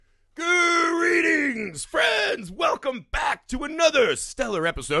Friends, welcome back to another stellar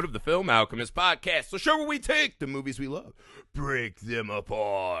episode of the Film Alchemist Podcast, the show where we take the movies we love, break them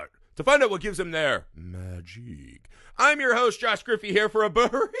apart, to find out what gives them their magic. I'm your host, Josh Griffey, here for a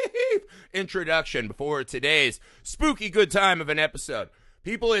brief introduction before today's spooky good time of an episode.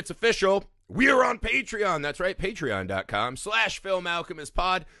 People, it's official. We are on Patreon. That's right,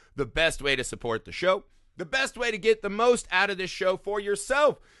 patreon.com/filmalchemistpod, the best way to support the show. The best way to get the most out of this show for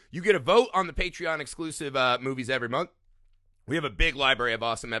yourself. You get a vote on the Patreon exclusive movies every month. We have a big library of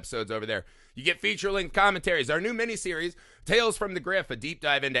awesome episodes over there. You get feature-length commentaries. Our new miniseries, Tales from the Grift, a deep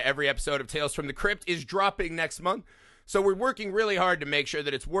dive into every episode of Tales from the Crypt, is dropping next month. So we're working really hard to make sure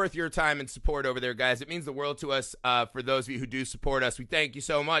that it's worth your time and support over there, guys. It means the world to us. For those of you who do support us, we thank you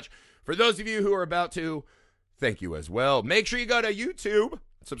so much. For those of you who are about to, thank you as well. Make sure you go to YouTube.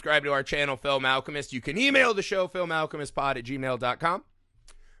 Subscribe to our channel, Film Alchemist. You can email the show, filmalchemistpod@gmail.com.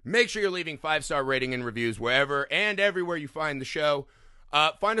 Make sure you're leaving 5-star rating and reviews wherever and everywhere you find the show.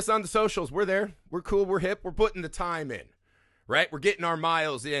 Find us on the socials. We're there. We're cool. We're hip. We're putting the time in, right? We're getting our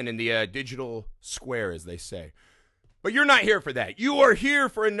miles in the digital square, as they say. But you're not here for that. You are here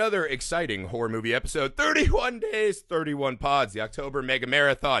for another exciting horror movie episode. 31 days, 31 pods, the October Mega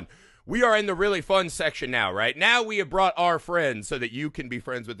Marathon. We are in the really fun section now, right? Now we have brought our friends so that you can be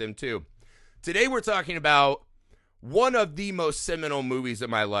friends with them too. Today we're talking about one of the most seminal movies of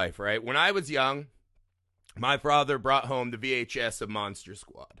my life, right? When I was young, my father brought home the VHS of Monster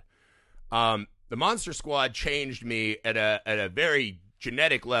Squad. The Monster Squad changed me at a very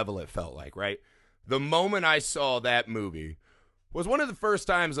genetic level, it felt like, right? The moment I saw that movie was one of the first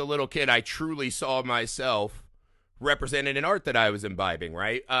times as a little kid I truly saw myself represented in art that I was imbibing,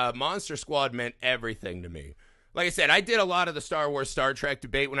 right? Monster Squad meant everything to me. Like I said, I did a lot of the Star Wars, Star Trek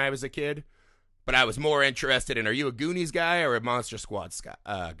debate when I was a kid, but I was more interested in, are you a Goonies guy or a Monster Squad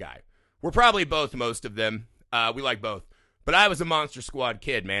guy? We're probably both, most of them. We like both. But I was a Monster Squad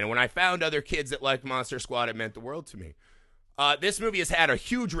kid, man, and when I found other kids that liked Monster Squad, it meant the world to me. This movie has had a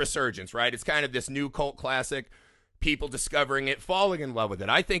huge resurgence, right? It's kind of this new cult classic, people discovering it, falling in love with it.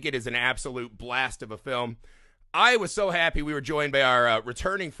 I think it is an absolute blast of a film. I was so happy we were joined by our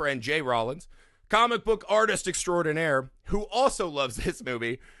returning friend, Jay Rollins, comic book artist extraordinaire, who also loves this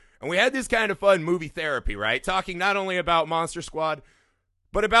movie. And we had this kind of fun movie therapy, right? Talking not only about Monster Squad,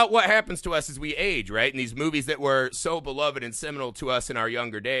 but about what happens to us as we age, right? And these movies that were so beloved and seminal to us in our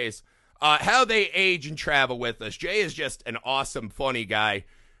younger days, how they age and travel with us. Jay is just an awesome, funny guy.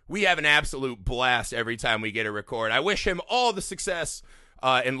 We have an absolute blast every time we get a record. I wish him all the success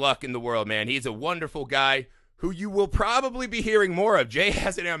and luck in the world, man. He's a wonderful guy who you will probably be hearing more of. Jay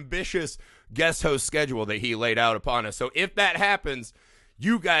has an ambitious guest host schedule that he laid out upon us. So if that happens,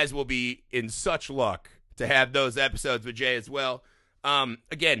 you guys will be in such luck to have those episodes with Jay as well.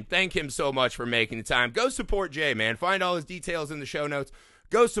 Again, thank him so much for making the time. Go support Jay, man. Find all his details in the show notes.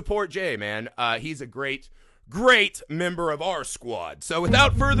 Go support Jay, man. He's a great, great member of our squad. So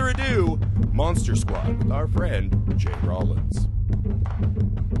without further ado, Monster Squad with our friend, Jay Rollins.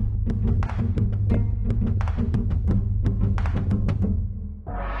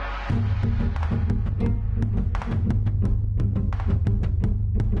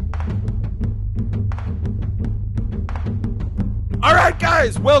 All right,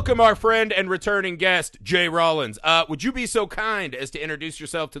 guys, welcome our friend and returning guest, Jay Rollins. Would you be so kind as to introduce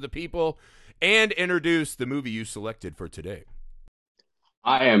yourself to the people and introduce the movie you selected for today?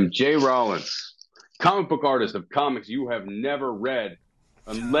 I am Jay Rollins, comic book artist of comics you have never read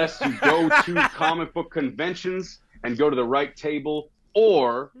unless you go to comic book conventions and go to the right table,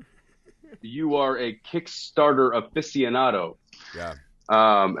 or you are a Kickstarter aficionado. Yeah.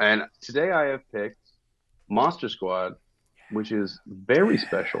 And today I have picked Monster Squad, which is very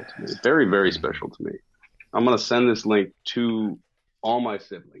special to me. Very, very special to me. I'm going to send this link to all my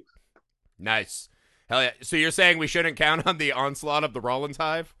siblings. Nice. Hell yeah. So you're saying we shouldn't count on the onslaught of the Rollins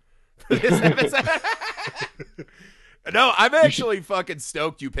Hive? No, I'm actually fucking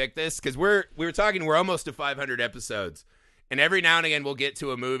stoked you picked this, because we're almost to 500 episodes. And every now and again we'll get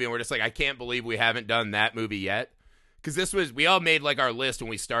to a movie and we're just like, I can't believe we haven't done that movie yet. Because we all made like our list when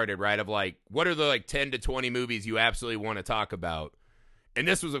we started, right? Of like, what are the like 10 to 20 movies you absolutely want to talk about? And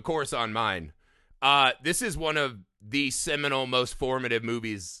this was, of course, on mine. This is one of the seminal, most formative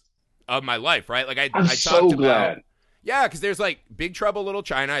movies of my life, right? Like I'm so glad. Yeah, because there's like Big Trouble Little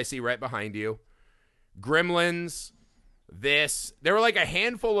China, I see right behind you. Gremlins, this. There were like a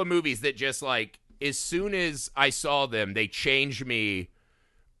handful of movies that just like, as soon as I saw them, they changed me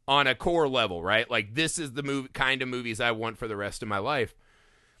on a core level, right? Like, this is the kind of movies I want for the rest of my life.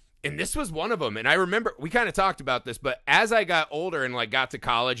 And this was one of them. And I remember we kind of talked about this, but as I got older and like got to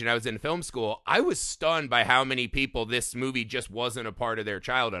college and I was in film school, I was stunned by how many people this movie just wasn't a part of their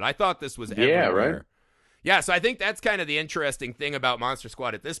childhood. I thought this was everywhere. Yeah, right. Yeah, so I think that's kind of the interesting thing about Monster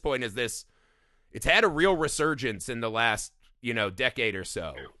Squad at this point is it's had a real resurgence in the last, decade or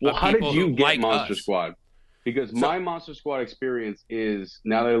so. Well, how did you get like Monster us. Squad? Because my Monster Squad experience is,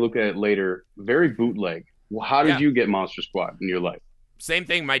 now that I look at it later, very bootleg. Well, how did you get Monster Squad in your life? Same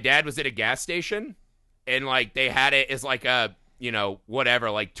thing. My dad was at a gas station, and like they had it as like a whatever,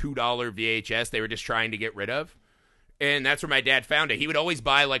 like $2 VHS they were just trying to get rid of, and that's where my dad found it. He would always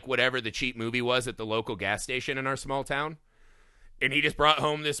buy like whatever the cheap movie was at the local gas station in our small town, and he just brought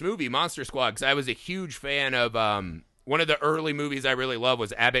home this movie, Monster Squad, because I was a huge fan of one of the early movies I really loved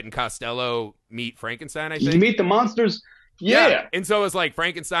was Abbott and Costello Meet Frankenstein. I think You Meet the Monsters. Yeah. And so it was like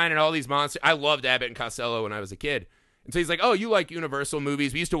Frankenstein and all these monsters. I loved Abbott and Costello when I was a kid. And so he's like, oh, you like Universal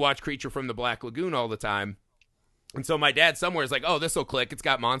movies. We used to watch Creature from the Black Lagoon all the time. And so my dad somewhere is like, oh, this will click. It's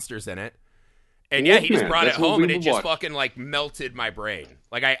got monsters in it. And yeah, he just brought it home and it just fucking like melted my brain.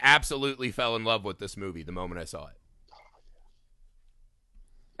 Like I absolutely fell in love with this movie the moment I saw it.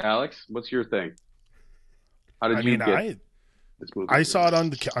 Alex, what's your thing? How did you get this movie? I saw it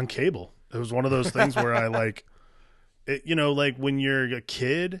on cable. It was one of those things where I like, it, like when you're a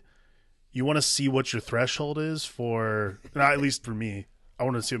kid, you want to see what your threshold is for, at least for me, I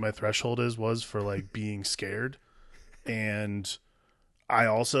want to see what my threshold was for like being scared. And I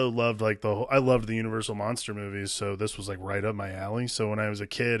also loved I loved the Universal Monster movies. So this was like right up my alley. So when I was a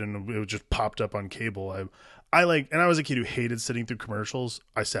kid and it just popped up on cable, and I was a kid who hated sitting through commercials.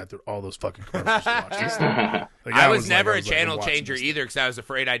 I sat through all those fucking commercials to watch this thing. Like, I was never a channel changer either because I was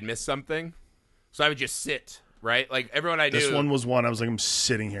afraid I'd miss something. So I would just sit, right? Like everyone I knew. This one was one I was like, I'm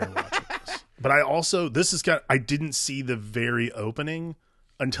sitting here and watching this. But I also, I didn't see the very opening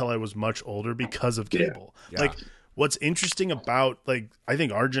until I was much older because of cable. Yeah. Like, what's interesting about, like, I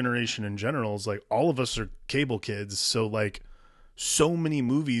think our generation in general is, like, all of us are cable kids. So, like, so many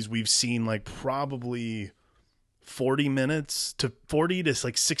movies we've seen, like, probably 40 to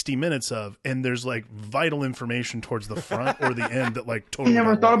like 60 minutes of, and there's, like, vital information towards the front or the end that, like, totally. I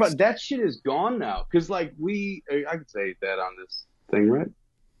never thought about that. Shit is gone now. Because, like, I could say that on this thing, right?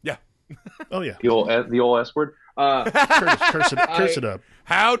 Yeah. Oh, yeah. The old S word. Curse it up.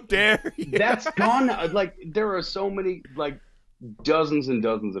 How dare you? That's gone now. Like, there are so many, like, dozens and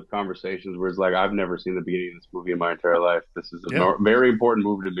dozens of conversations where it's like, I've never seen the beginning of this movie in my entire life. This is a very important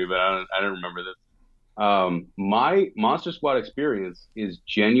movie to me, but I don't remember this. My Monster Squad experience is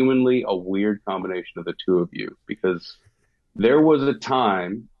genuinely a weird combination of the two of you, because there was a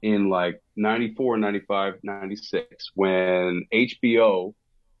time in like 94, 95, 96 when HBO,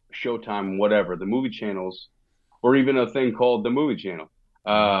 Showtime, whatever, the movie channels, or even a thing called the movie channel,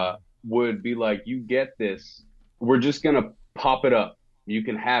 would be like, you get this, we're just going to pop it up. You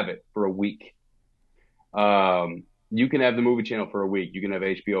can have it for a week. You can have the movie channel for a week. You can have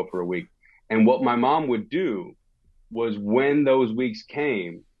HBO for a week. And what my mom would do was, when those weeks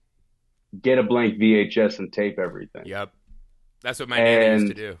came, get a blank VHS and tape everything. Yep. That's what my nanny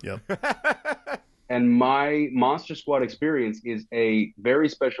used to do. Yep. And my Monster Squad experience is a very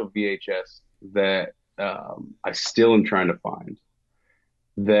special VHS that I still am trying to find,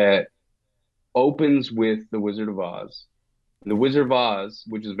 that opens with The Wizard of Oz. And The Wizard of Oz,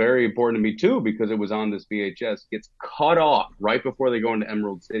 which is very important to me too, because it was on this VHS, gets cut off right before they go into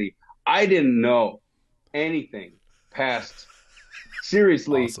Emerald City. I didn't know anything past.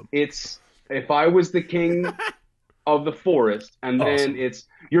 Seriously, Awesome. It's if I was the king of the forest, and then it's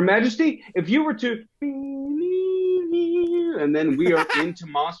Your Majesty, if you were to, and then we are into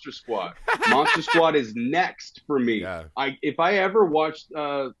Monster Squad. Monster Squad is next for me. Yeah. If I ever watched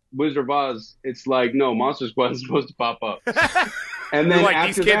Wizard of Oz, it's like, no, Monster Squad is supposed to pop up. And then You're like,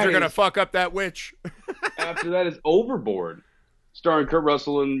 after these kids that are gonna fuck up that witch. after that is Overboard, starring Kurt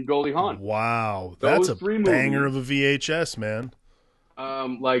Russell and Goldie Hawn. Wow. Those That's a three banger movies. of a VHS, man.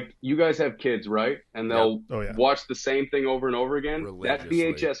 Like, you guys have kids, right? And they'll Oh, yeah. watch the same thing over and over again. That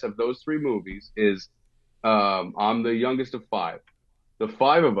Religiously. VHS of those three movies is, I'm the youngest of five. The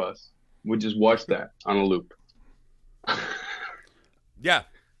five of us would just watch that on a loop. Yeah.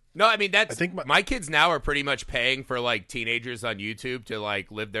 No, I mean, that's, I think my kids now are pretty much paying for like teenagers on YouTube to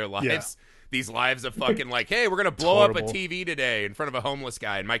like live their lives. Yeah. These lives of fucking like, hey, we're going to blow up a Horrible. TV today in front of a homeless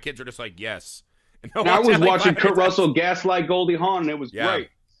guy. And my kids are just like, yes. And And I was watch that, like, watching 5 Kurt minutes. Russell gaslight Goldie Hawn, and it was Yeah. great.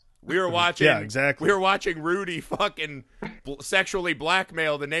 We were watching. Yeah, exactly. We were watching Rudy fucking sexually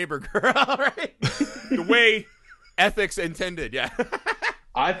blackmail the neighbor girl, right? The way ethics intended, yeah.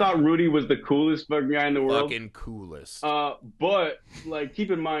 I thought Rudy was the coolest fucking guy in the world. Fucking coolest. But like, keep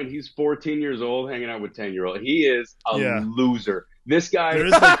in mind, he's 14 years old, hanging out with 10-year-old. He is a loser. This guy, There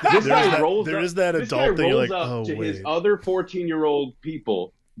is like, this guy rolls there up. is that This guy adult thing. You're rolls like, up oh to wait. his other 14-year-old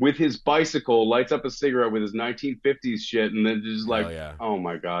people with his bicycle, lights up a cigarette with his 1950s shit, and then just like, yeah. oh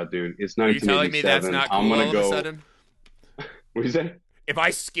my god, dude, it's Are you 1987. telling me that's not cool I'm gonna all go. of a sudden? What you say? If I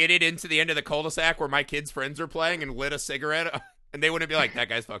skidded into the end of the cul-de-sac where my kids' friends are playing and lit a cigarette, and they wouldn't be like, that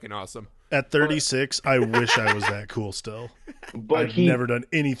guy's fucking awesome. At 36, I wish I was that cool still. But I've never done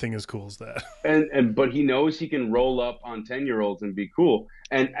anything as cool as that. But he knows he can roll up on 10-year-olds and be cool.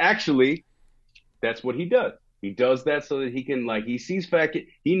 And actually, that's what he does. He does that so that he can, like, he sees fat kid.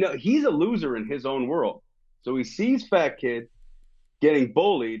 He's a loser in his own world. So he sees fat kid getting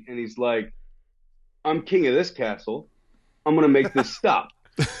bullied, and he's like, I'm king of this castle. I'm going to make this stop.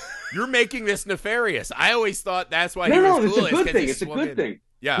 You're making this nefarious. I always thought that's why he No, was it's cool. a good thing. It's a good thing.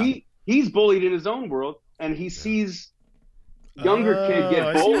 Yeah. He's bullied in his own world, and he sees younger kid I get see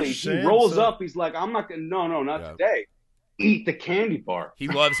what bullied. you're He saying, rolls so- up. He's like, I'm not going to, no, not today. Eat the candy bar. He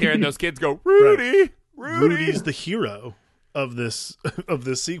loves hearing those kids go, Rudy, Rudy. Rudy's the hero of this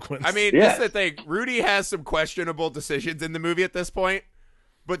sequence. I mean, Yes. this is the thing. Rudy has some questionable decisions in the movie at this point.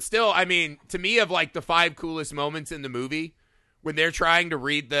 But still, I mean, to me, of like the 5 coolest moments in the movie, when they're trying to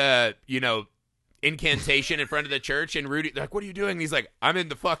read the, incantation in front of the church, and Rudy, like, what are you doing? And he's like, I'm in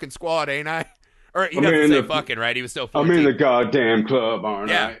the fucking squad, ain't I? Or he doesn't say fucking, right? He was still 14. I'm in the goddamn club, aren't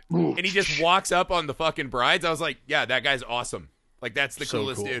Yeah. I? And he just walks up on the fucking brides. I was like, yeah, that guy's awesome. Like, that's the So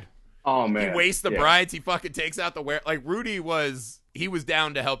coolest cool. dude. Oh, man. He wastes the Yeah. brides. He fucking takes out the wear. Like, Rudy was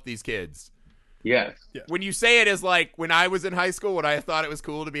down to help these kids. Yes. When you say it as like, when I was in high school, when I thought it was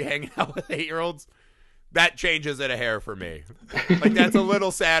cool to be hanging out with 8-year-olds, that changes it a hair for me. Like, that's a little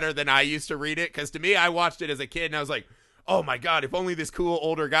sadder than I used to read it. Because to me, I watched it as a kid and I was like, oh my God, if only this cool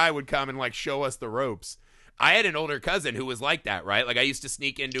older guy would come and like show us the ropes. I had an older cousin who was like that, right? Like, I used to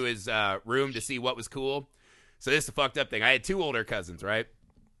sneak into his room to see what was cool. So this is a fucked up thing. I had 2 older cousins, right?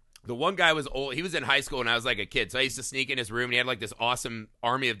 The one guy was old. He was in high school when I was like a kid. So I used to sneak in his room and he had like this awesome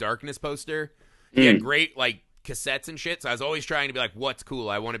Army of Darkness poster. He had great like cassettes and shit. So I was always trying to be like, what's cool?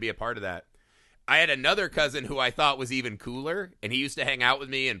 I want to be a part of that. I had another cousin who I thought was even cooler. And he used to hang out with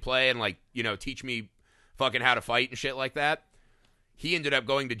me and play and like, teach me fucking how to fight and shit like that. He ended up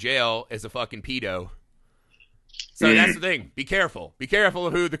going to jail as a fucking pedo. So that's the thing. Be careful. Be careful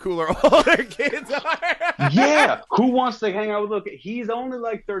of who the cooler older kids are. Yeah. Who wants to hang out with, look, he's only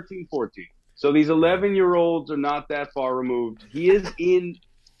like 13, 14. So these 11-year-olds are not that far removed. He's in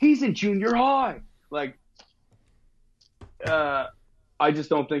junior high. Like, I just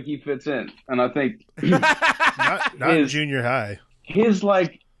don't think he fits in. And I think not in junior high. his,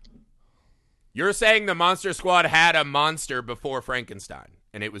 like, You're saying the Monster Squad had a monster before Frankenstein,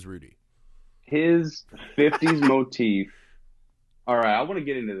 and it was Rudy. his 50s motif. All right, I want to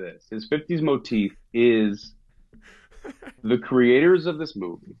get into this. His 50s motif is the creators of this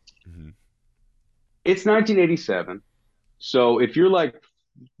movie. Mm-hmm. It's 1987. So if you're like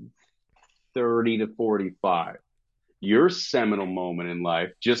 30 to 45, your seminal moment in life,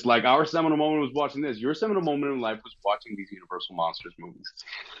 just like our seminal moment was watching this, your seminal moment in life was watching these Universal Monsters movies.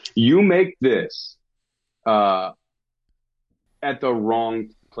 You make this at the wrong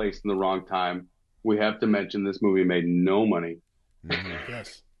place in the wrong time. We have to mention this movie made no money.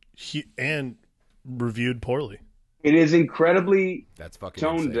 Yes. And reviewed poorly. It is incredibly That's fucking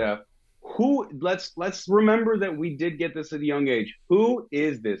tone insane. deaf. Let's remember that we did get this at a young age. Who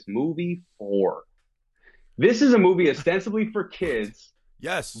is this movie for? This is a movie ostensibly for kids,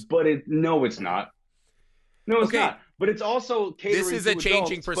 Yes. but no, it's not. No, it's Okay. not. But it's also catering This is to a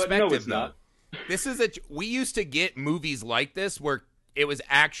changing adults, but perspective, no, it's though. not. This is we used to get movies like this where it was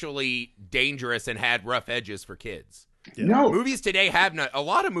actually dangerous and had rough edges for kids. Yeah. No, Movies today have not. A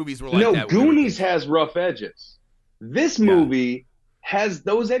lot of movies were like no. that. when we were Goonies kids. has rough edges. This movie has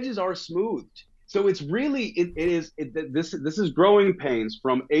those edges are smoothed. So it's really this is growing pains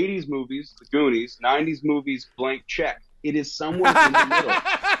from 80s movies, the Goonies, 90s movies, Blank Check. It is somewhere in the middle.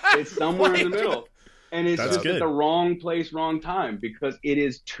 It's somewhere in the middle. And it's That's just good. at the wrong place, wrong time, because it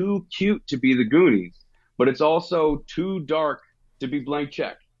is too cute to be the Goonies, but it's also too dark to be Blank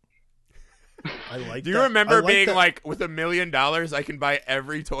Check. I like Do you that. remember I like being that. like, with $1 million, I can buy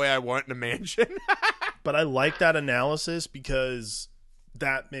every toy I want in a mansion? But I like that analysis because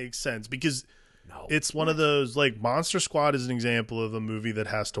that makes sense. Because it's one of those, like, Monster Squad is an example of a movie that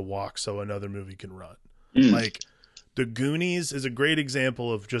has to walk so another movie can run. Like, The Goonies is a great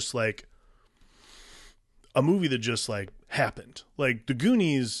example of just, like, a movie that just, like, happened. Like, The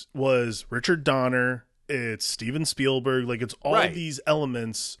Goonies was Richard Donner it's Steven Spielberg. Like, it's all Right. these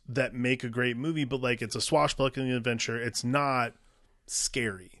elements that make a great movie, but like, it's a swashbuckling adventure. It's not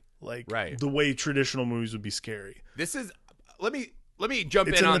scary, like Right. the way traditional movies would be scary. This is let me jump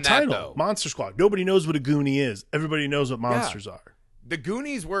It's in in on the that title, though. Monster Squad. Nobody knows what a Goonie is. Everybody knows what monsters are. The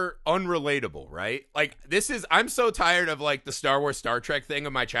Goonies were unrelatable, right? Like I'm so tired of like the Star Wars, Star Trek thing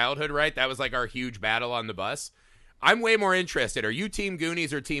of my childhood, right? That was like our huge battle on the bus. I'm way more interested. Are you Team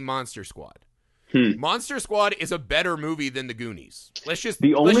Goonies or Team Monster Squad? Monster Squad is a better movie than the Goonies. Let's just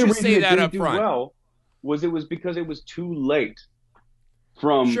The only reason say it that didn't up do front. well was because it was too late.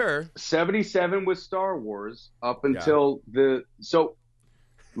 From Sure. 77 with Star Wars up until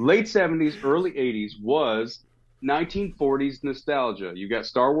late 70s, early 80s was 1940s nostalgia. You got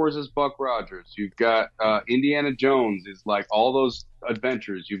Star Wars as Buck Rogers. You've got Indiana Jones is like all those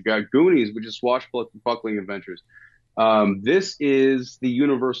adventures. You've got Goonies, which is swashbuckling adventures. This is the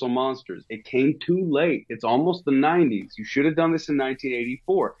Universal Monsters. It came too late. It's almost the 90s. You should have done this in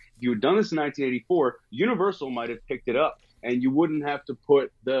 1984. If you had done this in 1984, Universal might have picked it up, and you wouldn't have to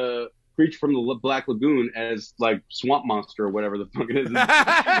put the Creature from the Black Lagoon as like Swamp Monster or whatever the fuck it is.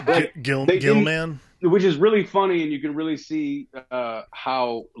 Like, Gilman. which is really funny, and you can really see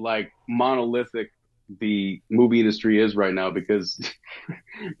how like monolithic the movie industry is right now, because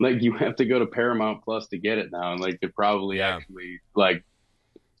like you have to go to Paramount Plus to get it now, and like they probably actually like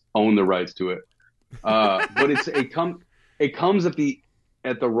own the rights to it. But it comes at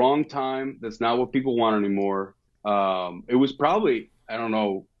the wrong time. That's not what people want anymore. It was probably, I don't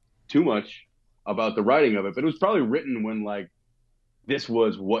know too much about the writing of it, but it was probably written when like this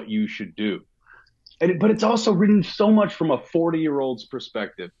was what you should do. But it's also written so much from a 40-year-old's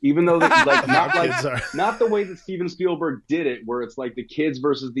perspective, even though like not the way that Steven Spielberg did it, where it's like the kids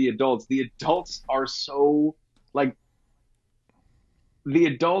versus the adults. The adults are so like the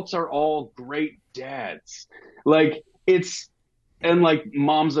adults are all great dads. Like and like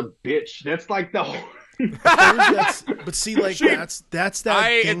mom's a bitch. That's like the whole. But see, like that's that.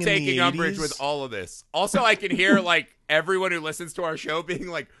 I thing am in taking the umbrage 80s. with all of this. Also, I can hear like everyone who listens to our show being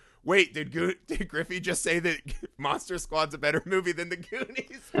like, "Wait, did Griffey just say that Monster Squad's a better movie than the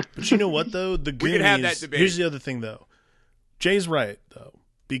Goonies?" But you know what though, the Goonies. We can have that debate. Here's the other thing though. Jay's right though,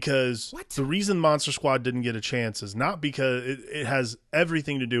 because the reason Monster Squad didn't get a chance is not because it has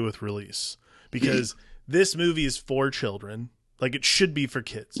everything to do with release. Because this movie is for children. Like, it should be for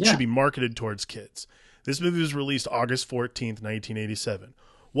kids. It should be marketed towards kids. This movie was released August 14th, 1987.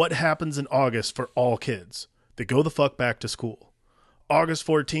 What happens in August for all kids? They go the fuck back to school. August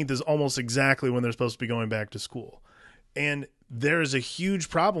 14th is almost exactly when they're supposed to be going back to school. And there is a huge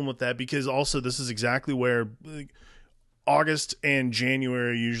problem with that, because also this is exactly where August and January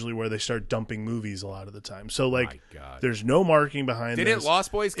are usually where they start dumping movies a lot of the time. So, like, there's no marketing behind this. Didn't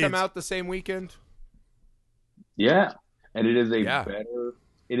Lost Boys come out the same weekend? Yeah. And it is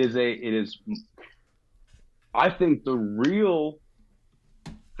I think the real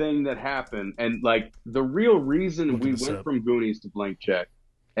thing that happened, and like the real reason we went from Goonies to Blank Check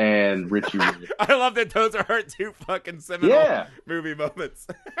and Richie Rich. I love that those are our two fucking seminal movie moments.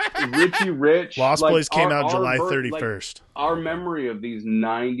 Richie Rich. Lost Boys came out July 31st. Our memory of these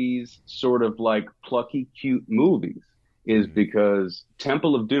 90s sort of like plucky, cute movies is because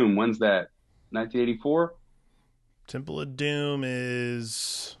Temple of Doom, when's that? 1984? Temple of Doom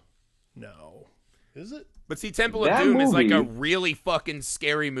is... No. Is it? But see, Temple of Doom is like a really fucking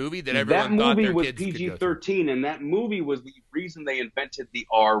scary movie that everyone thought their kids could go through. That movie was PG-13, and that movie was the reason they invented the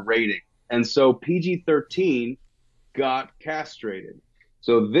R rating. And so PG-13 got castrated.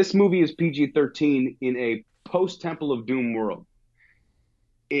 So this movie is PG-13 in a post-Temple of Doom world.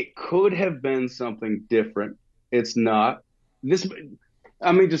 It could have been something different. It's not.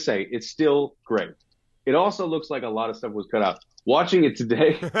 I mean, just say, it's still great. It also looks like a lot of stuff was cut out. Watching it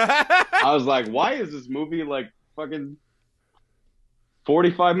today, I was like, why is this movie like fucking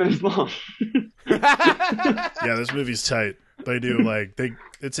 45 minutes long? Yeah, this movie's tight. They do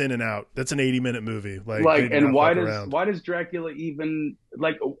it's in and out. That's an 80-minute movie. And why does Dracula even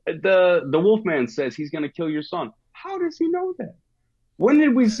like the Wolfman says he's going to kill your son? How does he know that? When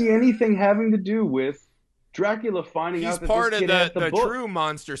did we see anything having to do with Dracula finding out that part this kid of has the book? true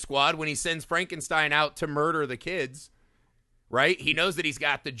Monster Squad when he sends Frankenstein out to murder the kids, right? He knows that he's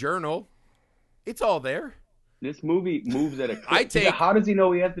got the journal. It's all there. This movie moves at a how does he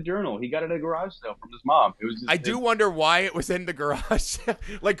know he has the journal? He got it at a garage sale from his mom. It was just, do wonder why it was in the garage sale.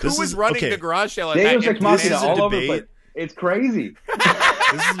 Like, who was running the garage sale at Deus that? Ex Machina This is a all over the debate. place. It's crazy.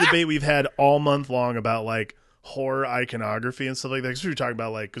 This is a debate we've had all month long about like horror iconography and stuff like that. Because we were talking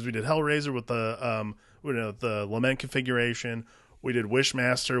about because we did Hellraiser with the Lament configuration. We did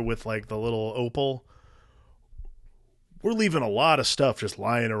Wishmaster with like the little opal. we're leaving a lot of stuff just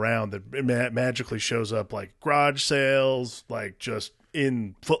lying around that magically shows up, like garage sales, like just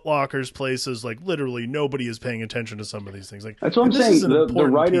in Foot Lockers, places. Like literally nobody is paying attention to some of these things. Like that's what I'm saying. The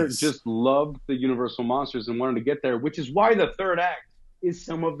writer piece. just loved the Universal monsters and wanted to get there, which is why the third act is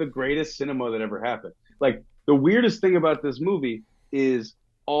some of the greatest cinema that ever happened. Like the weirdest thing about this movie is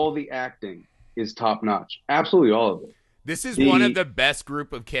all the acting is top notch. Absolutely all of it. This is one of the best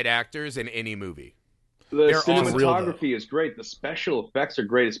group of kid actors in any movie. The cinematography is great. The special effects are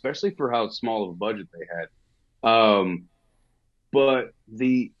great, especially for how small of a budget they had. But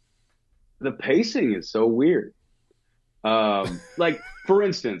the pacing is so weird. Like, for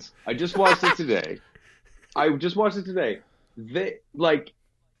instance, I just watched it today.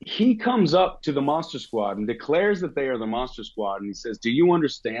 He comes up to the Monster Squad and declares that they are the Monster Squad, and he says, "Do you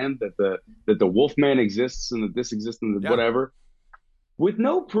understand that the Wolfman exists and that this exists and whatever?" With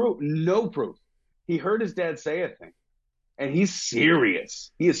no proof. He heard his dad say a thing, and he's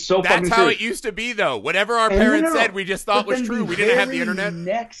serious. He is so fucking serious. That's how it used to be, though. Whatever our parents said, we just thought was true. We didn't have the internet.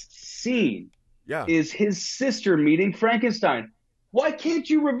 Next scene is his sister meeting Frankenstein. Why can't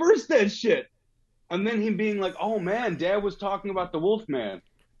you reverse that shit? And then him being like, "Oh man, Dad was talking about the Wolfman."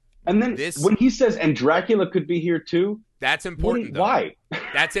 And then when he says, "And Dracula could be here too," that's important. Why?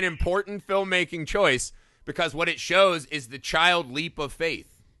 That's an important filmmaking choice, because what it shows is the child leap of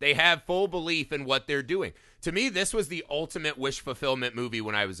faith. They have full belief in what they're doing. To me, this was the ultimate wish fulfillment movie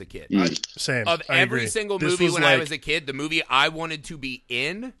when I was a kid. Same. Of every single movie when I was a kid, the movie I wanted to be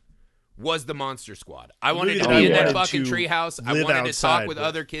in was the Monster Squad. I wanted to be in that fucking treehouse. I wanted to talk with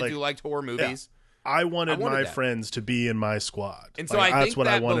other kids who liked horror movies. Yeah. I wanted my friends to be in my squad. And so I think that's what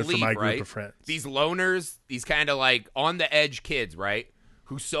I wanted for my group of friends. These loners, these kind of like on the edge kids, right?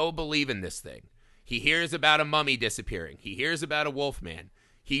 Who so believe in this thing. He hears about a mummy disappearing. He hears about a Wolfman.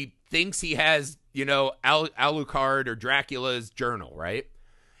 He thinks he has, Alucard or Dracula's journal, right?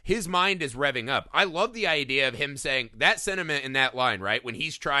 His mind is revving up. I love the idea of him saying that sentiment in that line, right? When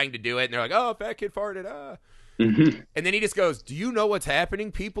he's trying to do it and they're like, "Oh, fat kid farted, ah." And then he just goes, "Do you know what's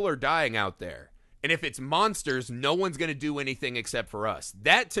happening? People are dying out there. And if it's monsters, no one's going to do anything except for us."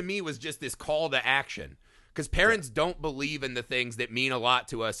 That, to me, was just this call to action. Because parents don't believe in the things that mean a lot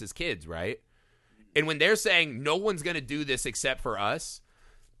to us as kids, right? And when they're saying no one's going to do this except for us,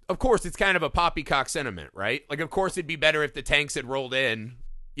 of course, it's kind of a poppycock sentiment, right? Like, of course, it'd be better if the tanks had rolled in,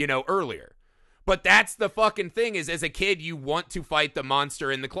 earlier. But that's the fucking thing is, as a kid, you want to fight the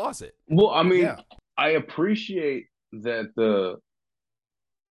monster in the closet. Well, I mean, I appreciate that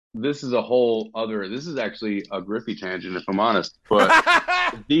this is a whole other. This is actually a Griffey tangent, if I'm honest.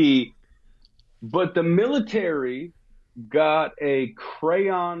 But the military got a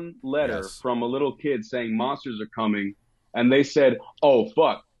crayon letter from a little kid saying monsters are coming, and they said, "Oh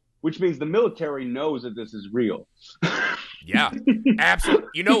fuck," which means the military knows that this is real. Yeah, absolutely.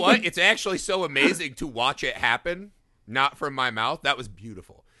 You know what? It's actually so amazing to watch it happen. Not from my mouth. That was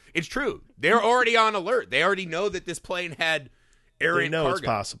beautiful. It's true. They're already on alert. They already know that this plane had. They know it's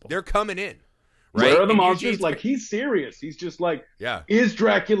possible. They're coming in. Right? Where are the monsters? Like, he's serious. He's just like, is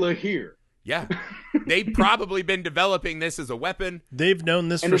Dracula here? Yeah. They've probably been developing this as a weapon. They've known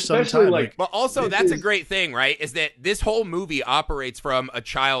this for some time. But also, that's a great thing, right? Is that this whole movie operates from a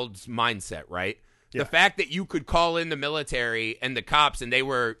child's mindset, right? Yeah. The fact that you could call in the military and the cops and they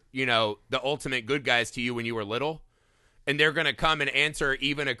were, the ultimate good guys to you when you were little, and they're going to come and answer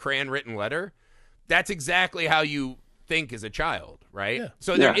even a crayon-written letter, that's exactly how you think as a child, right? Yeah.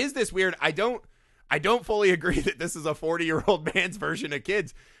 So there is this weird. I don't fully agree that this is a 40-year-old man's version of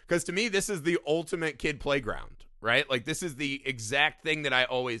kids, because to me this is the ultimate kid playground, right? Like, this is the exact thing that I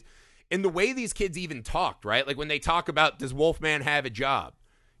always, in the way these kids even talked, right? Like when they talk about, does Wolfman have a job?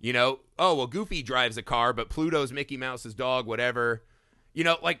 Oh, well, Goofy drives a car, but Pluto's Mickey Mouse's dog, whatever.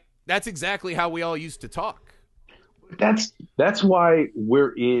 Like, that's exactly how we all used to talk. That's why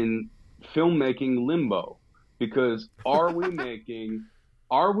we're in filmmaking limbo. Because are we making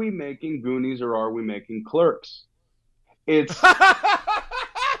Goonies or are we making Clerks? It's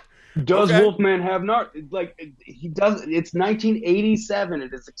does Wolfman have he does. It's 1987.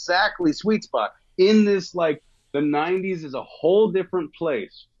 It is exactly sweet spot in this. Like, the 90s is a whole different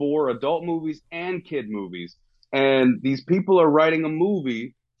place for adult movies and kid movies, and these people are writing a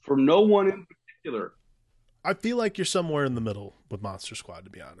movie for no one in particular. I feel like you're somewhere in the middle with Monster Squad, to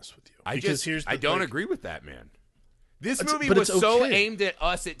be honest with you. I don't agree with that, man. This movie was so aimed at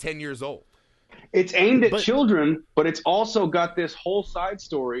us at 10 years old. It's aimed at children, but it's also got this whole side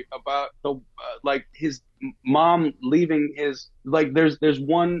story about his mom leaving his, there's this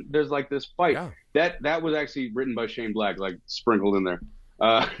fight that was actually written by Shane Black, sprinkled in there.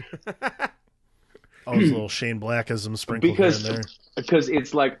 All those little Shane Blackisms sprinkled here and there. Because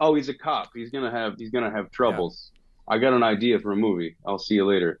it's like, oh, he's a cop. He's gonna have troubles. Yeah. I got an idea for a movie. I'll see you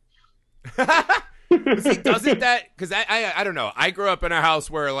later. See, doesn't that? Because I don't know. I grew up in a house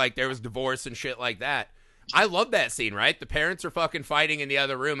where like there was divorce and shit like that. I love that scene, right? The parents are fucking fighting in the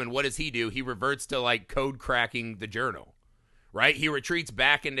other room, and what does he do? He reverts to like code cracking the journal, right? He retreats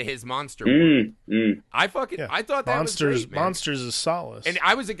back into his monster world. I thought that was great, man. Monsters is solace. And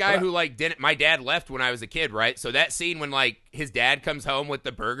I was a guy who like didn't. My dad left when I was a kid, right? So that scene when like his dad comes home with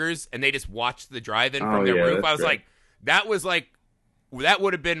the burgers and they just watch the drive-in from their roof, I was like, that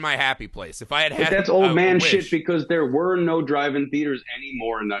would have been my happy place if I had. But that's old man shit because there were no drive-in theaters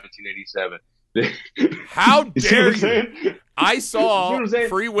anymore in 1987. How dare you? I saw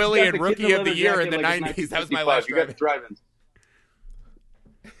Free Willy and Rookie of the Year in the 90s. That was my last drive-ins.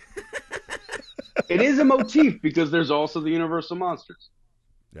 It is a motif because there's also the Universal Monsters.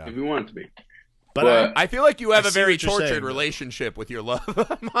 Yeah. If you want it to be. But I feel like you have a very tortured relationship with your love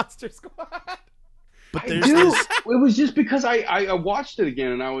of Monster Squad. But it was just because I watched it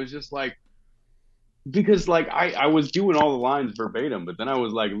again and I was just like, because like I was doing all the lines verbatim, but then I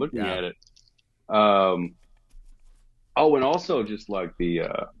was like looking at it. And also just like the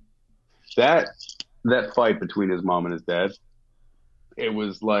that fight between his mom and his dad, it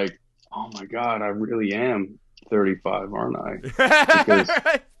was like, oh my God, I really am 35, aren't I? Because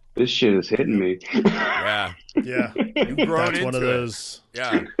this shit is hitting me. Yeah. You've grown into one of those.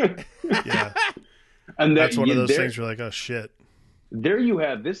 Yeah. Yeah. And that's one of those things where you're like, oh shit. There you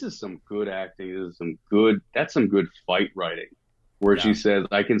have. This is some good acting. That's some good fight writing. Where she says,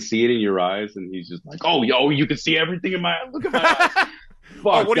 "I can see it in your eyes," and he's just like, "Oh, you can see everything in my eyes. Look at my eyes."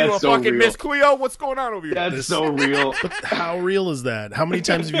 Fuck, what are you, a fucking Miss Cleo? What's going on over here? That's so real. But how real is that? How many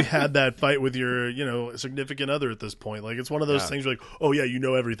times have you had that fight with your, significant other at this point? Like, it's one of those things where like, oh yeah, you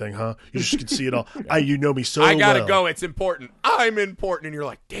know everything, huh? You just can see it all. You know me so well. I gotta go. It's important. I'm important. And you're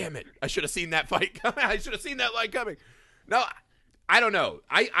like, damn it. I should have seen that fight coming. I should have seen that light coming. No, I don't know.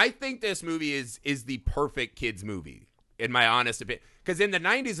 I think this movie is the perfect kids movie, in my honest opinion. Because in the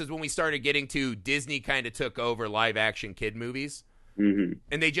 90s is when we started getting to Disney kind of took over live action kid movies. Mm-hmm.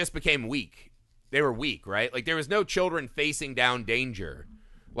 And they just became weak. They were weak, right? Like there was no children facing down danger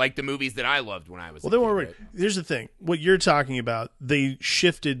like the movies that I loved when I was a kid. Right? Here's the thing. What you're talking about, they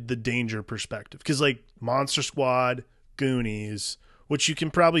shifted the danger perspective. Because like Monster Squad, Goonies, which you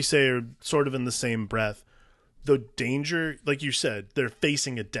can probably say are sort of in the same breath, the danger, like you said, they're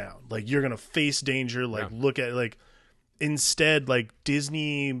facing it down. Like you're going to face danger, look at like... Instead, like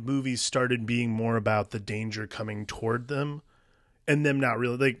Disney movies started being more about the danger coming toward them and them not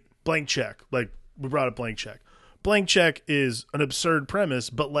really like Blank Check. Like we brought up Blank Check. Blank Check is an absurd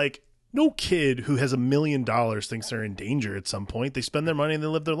premise, but like no kid who has $1 million thinks they're in danger at some point. They spend their money and they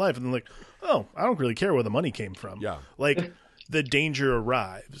live their life and they're like, oh, I don't really care where the money came from. Yeah. Like the danger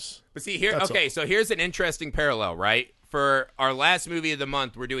arrives. But see here, so here's an interesting parallel, right? For our last movie of the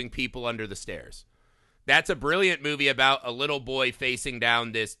month, we're doing People Under the Stairs. That's a brilliant movie about a little boy facing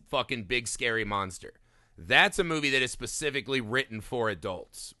down this fucking big scary monster. That's a movie that is specifically written for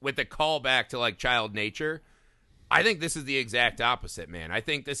adults with a callback to like child nature. I think this is the exact opposite, man. I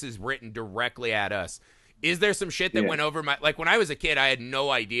think this is written directly at us. Is there some shit that went over my... Like when I was a kid, I had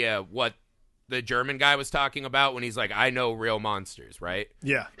no idea what the German guy was talking about when he's like, I know real monsters, right?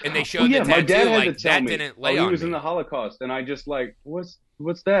 Yeah. And they showed the tattoo, my dad had like to tell that me, didn't lay on me. He was in the Holocaust, and I just like, what's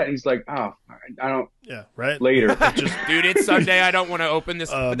that? He's like, oh, I don't. Yeah, right. Later, dude, it's Sunday. I don't want to open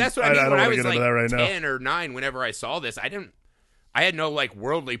this. But that's what I mean. When I was like 10 now. or 9, whenever I saw this, I had no like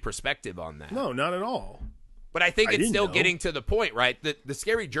worldly perspective on that. No, not at all. But I think it's still getting to the point, right? The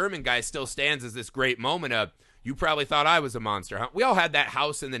scary German guy still stands as this great moment of, you probably thought I was a monster, huh? We all had that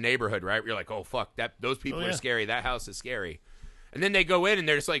house in the neighborhood, right? You're like, oh, fuck, those people are scary. That house is scary. And then they go in, and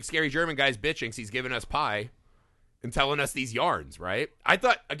they're just like, scary German guy's bitching because he's giving us pie and telling us these yarns, right? I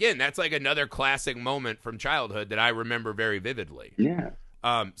thought, again, that's like another classic moment from childhood that I remember very vividly. Yeah.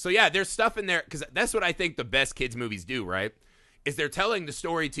 So, yeah, there's stuff in there, because that's what I think the best kids' movies do, right? Is they're telling the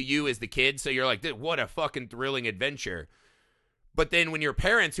story to you as the kid, so you're like, what a fucking thrilling adventure. But then when your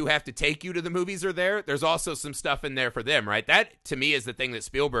parents who have to take you to the movies are there, there's also some stuff in there for them, right? That, to me, is the thing that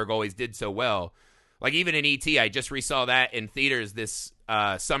Spielberg always did so well. Like, even in E.T., I just resaw that in theaters this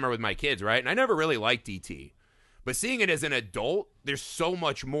summer with my kids, right? And I never really liked E.T. But seeing it as an adult, there's so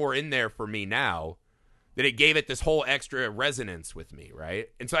much more in there for me now that it gave it this whole extra resonance with me, right?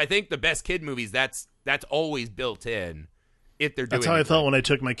 And so I think the best kid movies, that's always built in if they're doing That's how I felt when I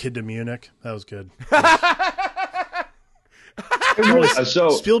took my kid to Munich. That was good. So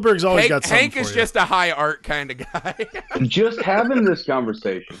Spielberg's always got something Hank for is you. just a high art kind of guy. Just having this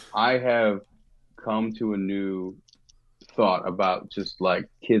conversation, I have come to a new thought about just like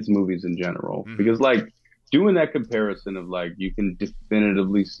kids movies in general, Mhm. because like doing that comparison of like you can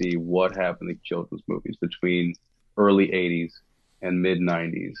definitively see what happened to children's movies between early 80s and mid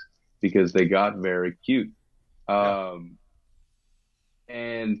 90s because they got very cute. And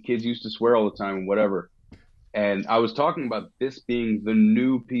kids used to swear all the time and whatever. And I was talking about this being the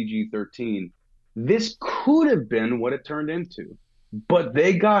new PG-13. This could have been what it turned into, but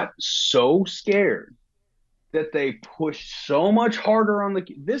they got so scared that they pushed so much harder on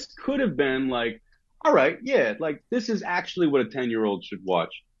this could have been like, all right, yeah, like this is actually what a 10-year-old should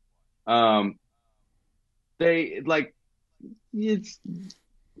watch. They like it's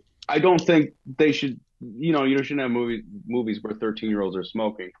I don't think they should, you shouldn't have movies where 13-year-olds are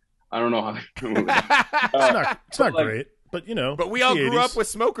smoking. I don't know how they come up with that. It's not like, great, but But we all grew up with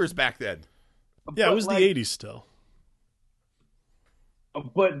smokers back then. Yeah, it was like, the 80s still.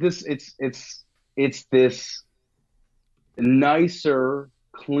 But it's this nicer,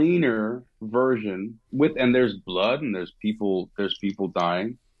 cleaner version and there's blood and there's people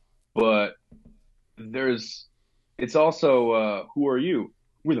dying, but it's also who are you?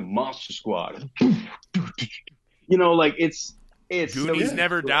 We're the Monster Squad. Like it's Goonies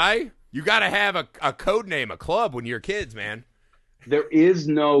never die. You got to have a code name, a club when you're kids, man. There is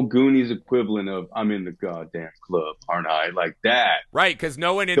no Goonies equivalent of I'm in the goddamn club, aren't I? Like that. Right, because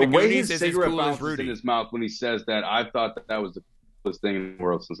no one in the Goonies is as cool as Rudy. In his mouth when he says that, I thought that was the coolest thing in the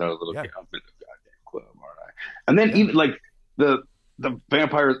world since I was a little kid. I'm in the goddamn club, aren't I? And then even like the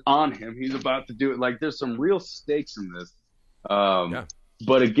vampire's on him, he's about to do it. Like there's some real stakes in this.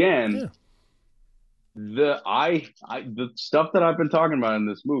 But again, the stuff that I've been talking about in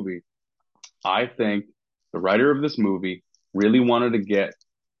this movie, I think the writer of this movie really wanted to get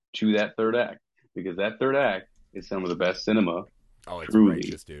to that third act, because that third act is some of the best cinema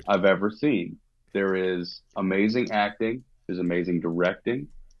truly I've ever seen. There is amazing acting, there's amazing directing,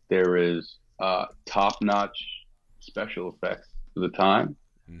 there is top-notch special effects for the time.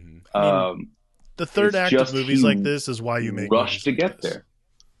 Mm-hmm. The third act of movies like this is why you make rush to get there.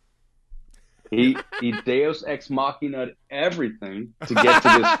 He Deus ex machina'd everything to get to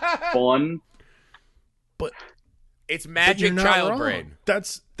this fun. But it's magic child brain.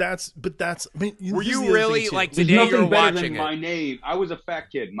 That's. I mean, were you really like There's today? You're watching than my name. I was a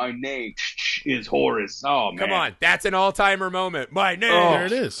fat kid. My name is Horace. Oh man, come on, that's an all-timer moment. My name. There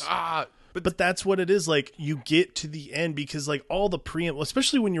it is. But that's what it is. Like you get to the end because like all the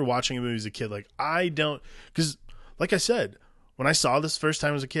especially when you're watching a movie as a kid. Like because like I said, when I saw this first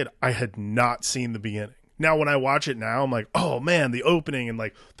time as a kid, I had not seen the beginning. Now, when I watch it now, I'm like, oh man, the opening and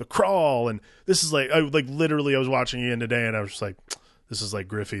like the crawl, and this is like, literally, I was watching it again today, and I was just like, this is like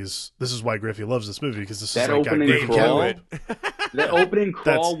Griffey's. This is why Griffey loves this movie, because this that is like opening crawl. That opening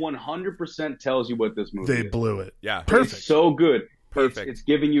crawl, 100% tells you what this movie is. They blew it. Yeah, perfect. It's so good. Perfect. It's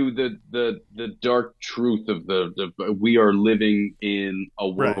giving you the dark truth of the we are living in a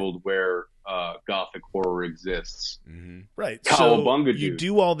world where gothic horror exists. Mm-hmm. Right. Cowabunga, so you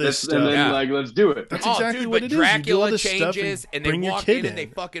do all this stuff. And then like, let's do it. That's exactly what it is. Dracula changes and they walk in and they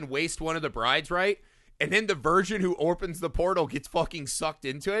fucking waste one of the brides, right? And then the virgin who opens the portal gets fucking sucked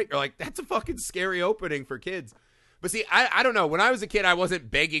into it. You're like, that's a fucking scary opening for kids. But see, I don't know. When I was a kid, I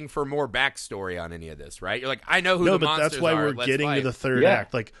wasn't begging for more backstory on any of this, right? You're like, I know who the monsters are. That's why we're getting to the third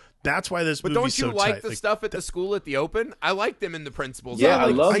act. Like, that's why this movie's so tight. But don't you like the stuff at the school at the open? I like them in the principal's Yeah, office.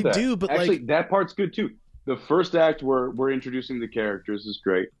 I love that. I do, but actually, like that part's good too. The first act where we're introducing the characters is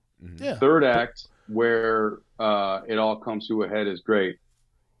great. Mm-hmm. Yeah. Third act where it all comes to a head is great.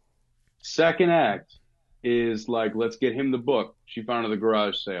 Second act is like, let's get him the book she found at the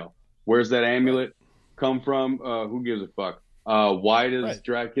garage sale. Where's that amulet come from? Who gives a fuck? Why is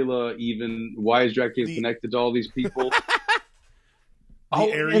Dracula connected to all these people?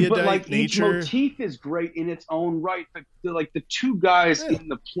 Erudite nature. Each motif is great in its own right. The two guys in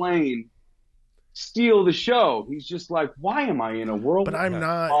the plane steal the show. He's just like, why am I in a world? But I'm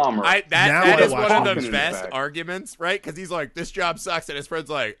not. That is one of the best arguments, right? Because he's like, this job sucks, and his friend's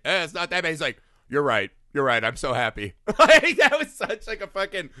like, it's not that bad. He's like, you're right. I'm so happy. Like that was such like a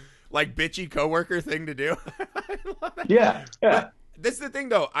fucking like bitchy coworker thing to do. I love it. Yeah. But this is the thing,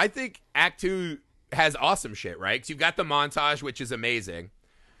 though. I think Act 2 has awesome shit, right? Because you've got the montage, which is amazing.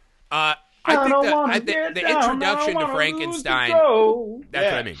 I think the introduction to Frankenstein. That's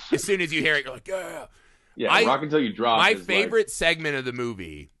what I mean. As soon as you hear it, you're like, yeah. Yeah, Rock Until You Drop. My favorite segment of the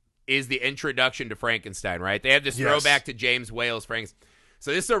movie is the introduction to Frankenstein, right? They have this throwback to James Whale's Frankenstein.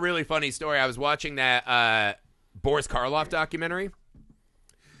 So this is a really funny story. I was watching that Boris Karloff documentary,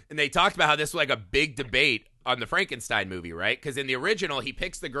 and they talked about how this was like a big debate on the Frankenstein movie, right? Because in the original, he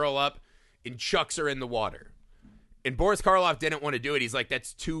picks the girl up and chucks her in the water. And Boris Karloff didn't want to do it. He's like,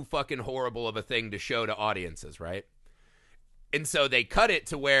 that's too fucking horrible of a thing to show to audiences, right? And so they cut it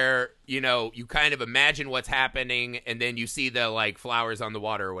to where, you know, you kind of imagine what's happening, and then you see the, like, flowers on the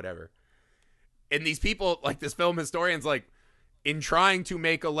water or whatever. And these people, like, this film historian's like, in trying to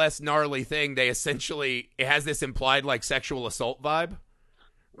make a less gnarly thing, they essentially, it has this implied, like, sexual assault vibe,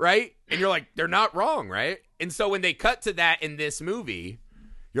 right? And you're like, they're not wrong, right? And so when they cut to that in this movie,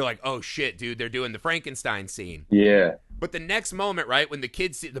 you're like, oh, shit, dude, they're doing the Frankenstein scene. Yeah. But the next moment, right, when the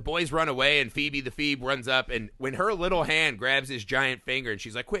kids, the boys run away and Phoebe the Phoebe runs up, and when her little hand grabs his giant finger and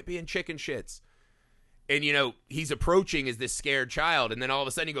she's like, quit being chicken shits. And, you know, he's approaching as this scared child, and then all of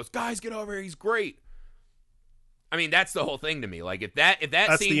a sudden he goes, guys, get over here, he's great. I mean, that's the whole thing to me. Like, if that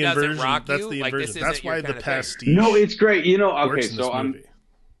that's scene doesn't rock that's you, the like, inversion. this isn't That's why your the kind of thing. pastiche. No, it's great. You know, okay, works in this so movie.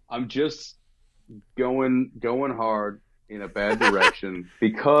 I'm just going hard in a bad direction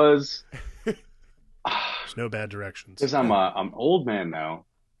because There's no bad directions. I'm old man now.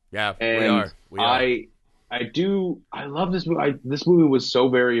 Yeah, And we are. I love this movie. This movie was so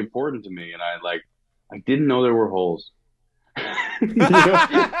very important to me, and I didn't know there were holes. You know?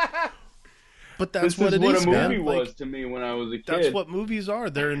 But that's This what is it what is, a movie man. was Like, to me when I was a kid. that's what movies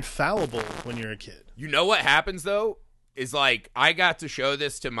are. They're infallible when you're a kid. You know what happens, though, is, like, I got to show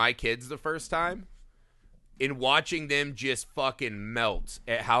this to my kids the first time, and watching them just fucking melt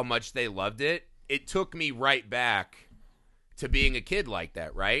at how much they loved it, it took me right back to being a kid like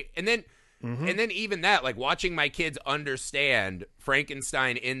that, right? And then and then even that, like, watching my kids understand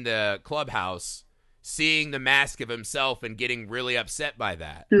Frankenstein in the clubhouse, seeing the mask of himself and getting really upset by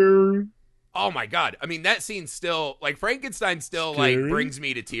that. Oh my God. I mean, that scene still, like, Frankenstein still, like, Scary. brings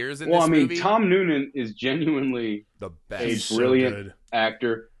me to tears in Well, this I mean, movie. Tom Noonan is genuinely The a best. so brilliant good.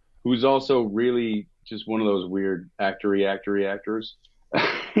 actor who's also really just one of those weird actors.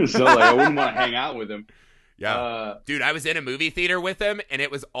 So, like, I wouldn't want to hang out with him. Yeah. Dude, I was in a movie theater with him, and it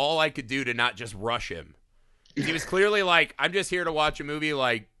was all I could do to not just rush him. He was clearly like, I'm just here to watch a movie,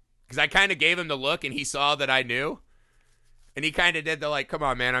 like, because I kind of gave him the look, and he saw that I knew. And he kind of did the, like, come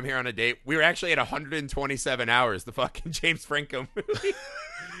on, man, I'm here on a date. We were actually at 127 hours, the fucking James Franco movie.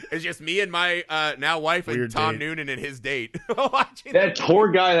 It's just me and my now wife and Weird Tom date. Noonan and his date. Watching That poor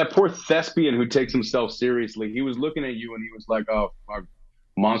guy, that poor thespian who takes himself seriously. He was looking at you and he was like, "Oh, our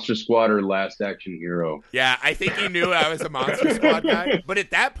Monster Squad or Last Action Hero." Yeah, I think he knew I was a Monster Squad guy. But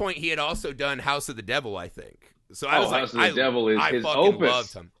at that point, he had also done House of the Devil, I think. So I was House like, of the Devil is I his fucking opus.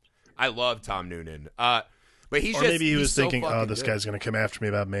 loved him. I love Tom Noonan. But he's Or just, maybe he he's was so thinking, fucking this good. guy's going to come after me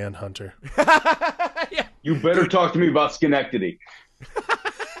about Manhunter. Yeah, You better talk to me about Schenectady.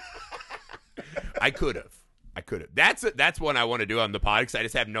 I could have. That's one I want to do on the pod because I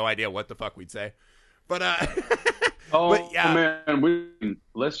just have no idea what the fuck we'd say. But Oh, But, yeah. man,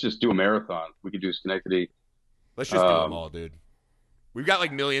 let's just do a marathon. We could do Schenectady. let's just do them all, dude. We've got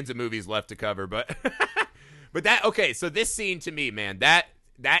like millions of movies left to cover, but but that okay. So this scene to me, man, that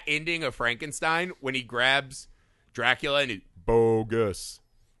ending of Frankenstein when he grabs Dracula and he bogus.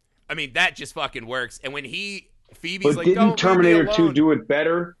 I mean, that just fucking works. And when Phoebe's But like, didn't "Don't Terminator leave me 2 alone." do it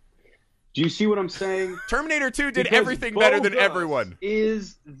better? Do you see what I'm saying? Terminator 2 did Because everything better than Bogus everyone.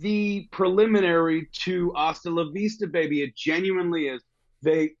 Is the preliminary to Hasta La Vista, baby. It genuinely is.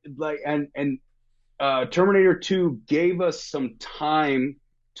 They like and Terminator 2 gave us some time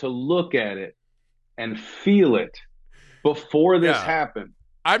to look at it and feel it before this Yeah. happened.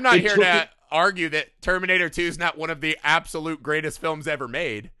 I'm not It here took to it- argue that Terminator 2 is not one of the absolute greatest films ever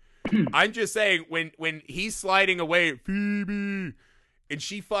made. I'm just saying when he's sliding away, Phoebe, and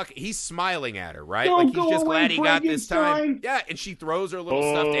he's smiling at her, right? Don't Like he's go just away, glad he got this time. Frankenstein. Yeah, and she throws her little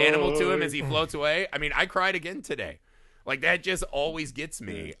stuffed animal to him as he floats away. I mean, I cried again today. Like that just always gets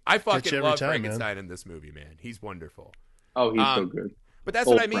me. I Gets you fucking every love time, Frankenstein in this movie, man. He's wonderful. Oh, he's so good. But that's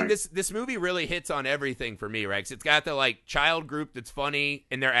Old what I mean. Frank. This movie really hits on everything for me, right? 'Cause it's got the like child group that's funny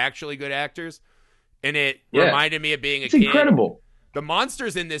and they're actually good actors, and it Yeah. reminded me of being a It's kid. incredible. The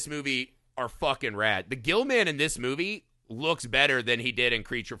monsters in this movie are fucking rad. The Gill Man in this movie looks better than he did in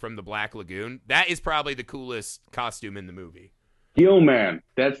Creature from the Black Lagoon. That is probably the coolest costume in the movie. Gilman.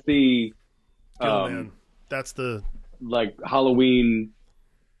 That's the Man, that's the like Halloween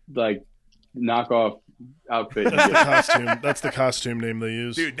like knockoff outfit. you that's the get. costume. That's the costume name they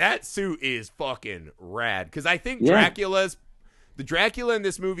use. Dude, that suit is fucking rad. Because I think Yeah. the Dracula in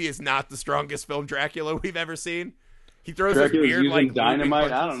this movie is not the strongest film Dracula we've ever seen. He throws Dracula's his weird using like dynamite.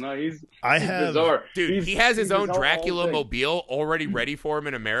 looping I punches. don't know. He's I he's have- bizarre. Dude, he has his he's own bizarre all Dracula thing. mobile already ready for him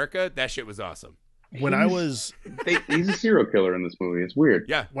in America. That shit was awesome. When I was He's a serial killer in this movie. It's weird.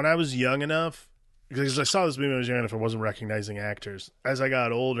 Yeah. when I was young enough, because I saw this movie when I was young enough, I wasn't recognizing actors. As I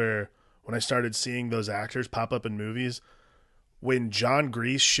got older, when I started seeing those actors pop up in movies. When John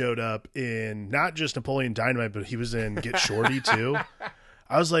Grease showed up in not just Napoleon Dynamite, but he was in Get Shorty too,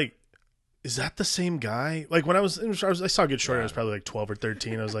 I was like, is that the same guy? Like when I saw Get Shorty, I was probably like 12 or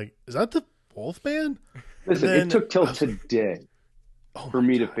 13. I was like, is that the Wolfman? Listen, it took till today for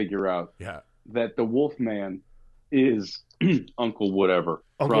me to figure out that the Wolfman is Uncle whatever.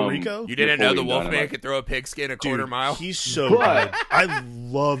 Uncle Rico? You didn't know the Wolfman could throw a pigskin a quarter mile? He's so good. I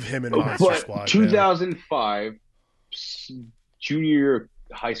love him in Monster Squad. 2005, junior year of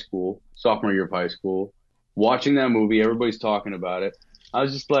high school, sophomore year of high school, watching that movie, everybody's talking about it. I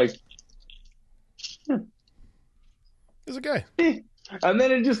was just like, there's a guy. And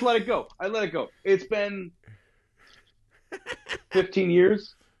then it just let it go. I let it go. It's been 15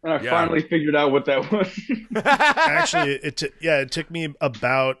 years, and I finally figured out what that was. Actually, it took me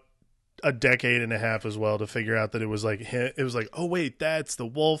about a decade and a half as well to figure out that it was like him. It was like, oh wait, that's the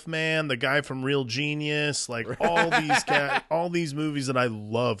Wolfman, the guy from Real Genius, like all these guys, all these movies that I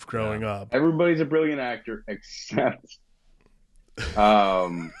loved growing up. Everybody's a brilliant actor except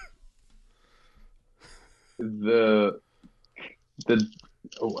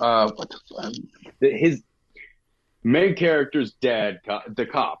his main character's dad, the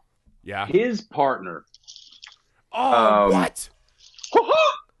cop. Yeah. His partner. What?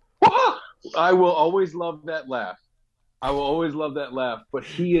 I will always love that laugh. But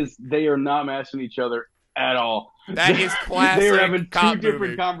they are not matching each other at all. That is classic. They are having cop two different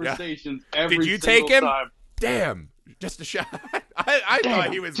movie. conversations every Did you single take him? time. Damn. Just a shot. I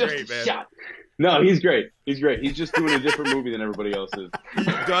thought he was great, man. Shot. No, he's great. He's just doing a different movie than everybody else is. He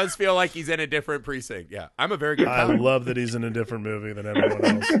does feel like he's in a different precinct. Yeah. I'm a very good cop. I love that he's in a different movie than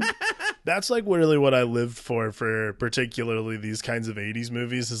everyone else. That's like really what I lived for particularly these kinds of 80s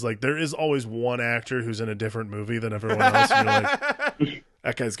movies is like there is always one actor who's in a different movie than everyone else. And you're like,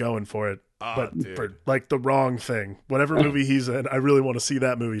 that guy's going for it. But for like the wrong thing. Whatever movie he's in, I really want to see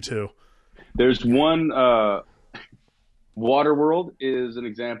that movie too. There's one Waterworld is an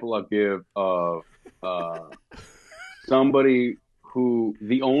example I'll give of somebody who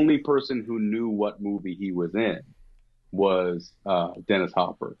the only person who knew what movie he was in was Dennis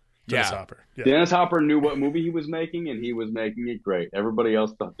Hopper. Dennis Hopper. Yeah. Dennis Hopper knew what movie he was making, and he was making it great. Everybody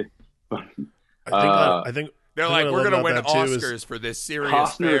else thought it was funny. I think they're like, we're going to win Oscars for this serious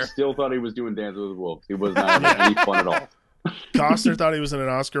Costner fare. still thought he was doing Dances with Wolves. He was not having any fun at all. Costner thought he was an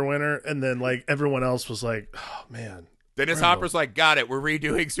Oscar winner, and then like everyone else was like, "Oh man." Dennis Hopper's like, got it. We're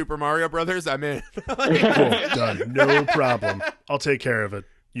redoing Super Mario Brothers. I'm in. Cool, done. No problem. I'll take care of it.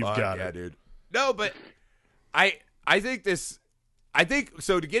 You've got it, dude. No, but I think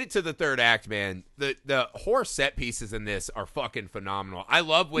so. To get it to the third act, man, the horror set pieces in this are fucking phenomenal. I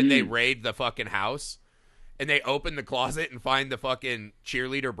love when they raid the fucking house and they open the closet and find the fucking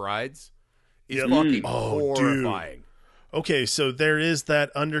cheerleader brides. It's fucking horrifying. Dude. Okay, so there is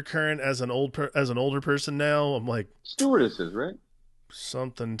that undercurrent as an older person now. I'm like stewardesses, right?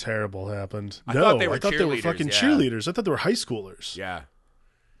 Something terrible happened. I thought they were fucking cheerleaders. I thought they were high schoolers. Yeah.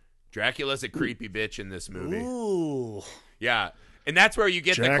 Dracula's a creepy bitch in this movie. Ooh. Yeah. And that's where you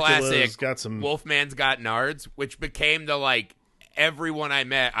get Dracula's the classic got some... Wolfman's got nards, which became the, like, everyone I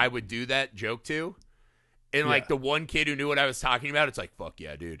met, I would do that joke to. And, like, the one kid who knew what I was talking about, it's like, fuck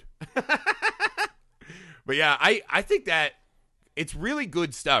yeah, dude. But, yeah, I think that it's really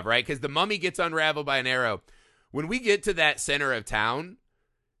good stuff, right? Because the mummy gets unraveled by an arrow. When we get to that center of town,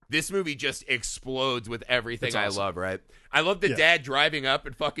 this movie just explodes with everything I love, right? I love the dad driving up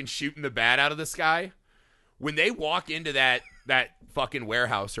and fucking shooting the bat out of the sky. When they walk into that fucking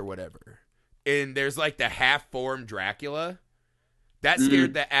warehouse or whatever, and there's like the half-formed Dracula, that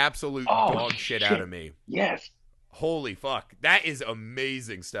scared the absolute dog shit out of me. Yes. Holy fuck. That is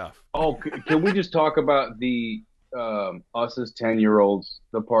amazing stuff. Oh, can we just talk about the us as 10-year-olds,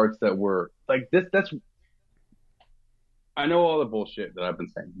 the parts that were like this? That's I know all the bullshit that I've been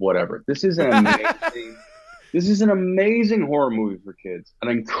saying. Whatever. This is an amazing. This is an amazing horror movie for kids. An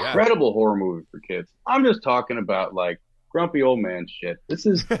incredible horror movie for kids. I'm just talking about like grumpy old man shit. This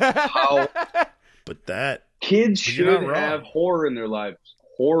is how. But that kids should have horror in their lives.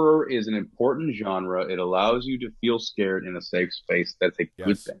 Horror is an important genre. It allows you to feel scared in a safe space. That's a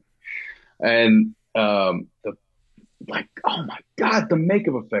good thing. And oh my god, the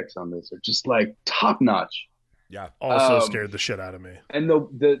makeup effects on this are just like top notch. Yeah. Also scared the shit out of me. And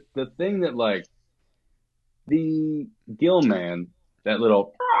the thing that like the Gill man, that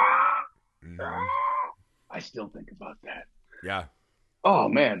little I still think about that. Yeah. Oh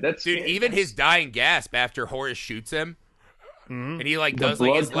man, that's dude. Even his dying gasp after Horace shoots him, and he like does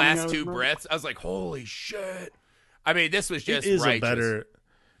like his last two breaths. I was like, holy shit! I mean, this was just righteous.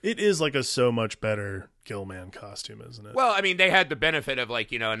 It is like a so much better Gilman costume, isn't it? Well, I mean, they had the benefit of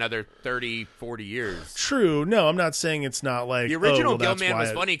like, another 30, 40 years. True. No, I'm not saying it's not like The original that's Gilman why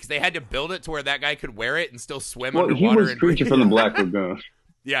was funny because they had to build it to where that guy could wear it and still swim Well, he underwater. was and Creature breathe. from the Black Lagoon.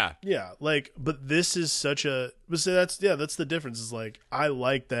 Yeah. Yeah, like, but this is such a. But so that's the difference. Is like I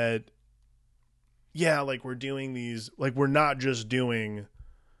like that. Yeah, like we're doing these. Like we're not just doing.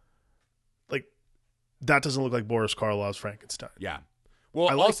 Like, that doesn't look like Boris Karloff's Frankenstein. Yeah. Well,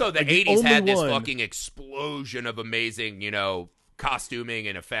 I like- also the like, the 80s had only this one- fucking explosion of amazing, costuming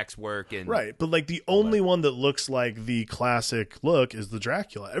and effects work. And Right, but like the only one that looks like the classic look is the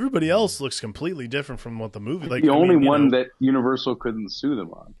Dracula. Everybody else looks completely different from what the movie. Like The only you one know, that Universal couldn't sue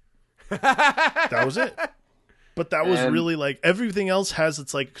them on. that was it. But that was And- really like everything else has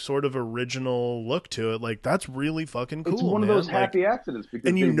its like sort of original look to it. Like that's really fucking cool. It's one man. of those Like, happy accidents because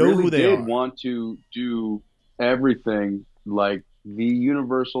and you they know really who they did are. want to do everything like the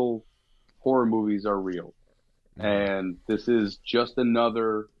Universal horror movies are real. And this is just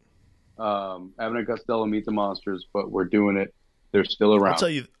another Abbott and Costello Meet the Monsters, but we're doing it. They're still around.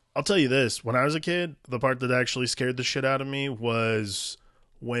 I'll tell you this. When I was a kid, the part that actually scared the shit out of me was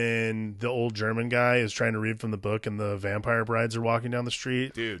when the old German guy is trying to read from the book and the vampire brides are walking down the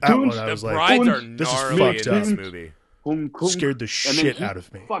street. Dude, that one the I was the like, brides are "This is gnarly fucked in this up." movie. scared the And then shit he- out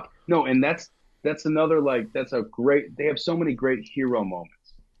of me. Fuck no, and that's another like that's a great. They have so many great hero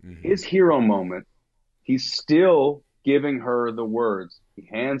moments. Mhm. His hero moment, he's still giving her the words. He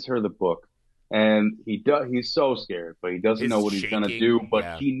hands her the book, and he's so scared, but he doesn't He's know what he's gonna shaking, do. But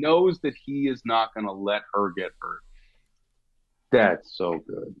yeah. he knows that he is not gonna let her get hurt. That's so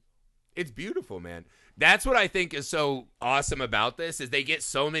good. It's beautiful, man. That's what I think is so awesome about this is they get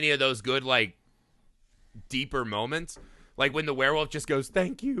so many of those good, like, deeper moments. Like when the werewolf just goes,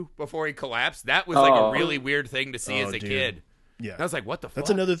 "Thank you," before he collapsed. That was like Oh. a really weird thing to see as a dude. kid. Yeah. And I was like, what the fuck? That's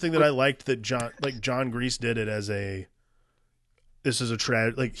another thing that I liked that John Grease did it as this is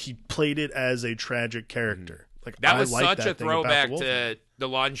a like he played it as a tragic character. Like That I was like such that a thing about throwback the Wolfman. to the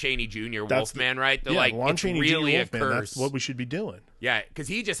Lon Chaney Jr. That's Wolfman, right? The, Yeah, like, Lon it's Chaney really Jr. a Wolfman, curse. that's what we should be doing. Yeah, because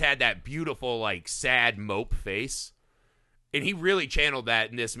he just had that beautiful, like, sad mope face. And he really channeled that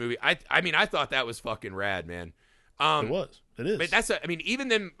in this movie. I mean, I thought that was fucking rad, man. It is. But even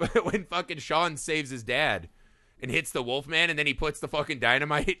then, when fucking Sean saves his dad and hits the Wolfman, and then he puts the fucking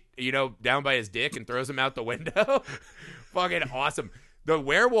dynamite, down by his dick and throws him out the window. Fucking awesome. The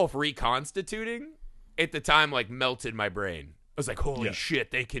werewolf reconstituting at the time, like, melted my brain. I was like, holy shit,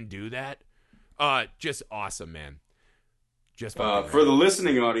 they can do that? Just awesome, man. Just fucking for the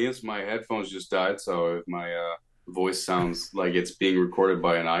listening audience, my headphones just died, so if my voice sounds like it's being recorded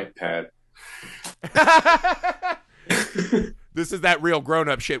by an iPad. This is that real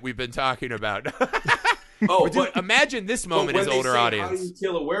grown-up shit we've been talking about. Oh, But dude, imagine this moment when as they older say, audience. How do you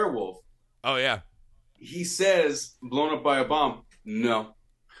kill a werewolf? Oh, yeah. He says, blown up by a bomb. No.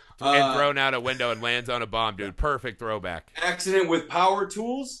 And thrown out a window and lands on a bomb, dude. Perfect throwback. Accident with power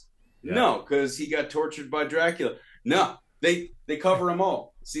tools? Yeah. No, because he got tortured by Dracula. No, they cover them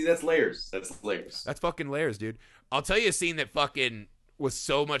all. See, that's layers. That's layers. That's fucking layers, dude. I'll tell you a scene that fucking was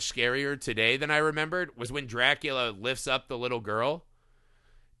so much scarier today than I remembered was when Dracula lifts up the little girl.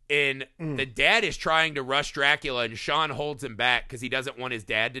 And the dad is trying to rush Dracula, and Sean holds him back because he doesn't want his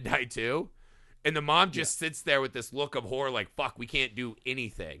dad to die too. And the mom just sits there with this look of horror, like, fuck, we can't do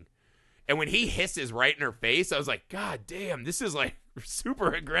anything. And when he hisses right in her face, I was like, God damn, this is like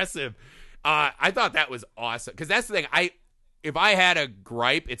super aggressive. I thought that was awesome. Because that's the thing. If I had a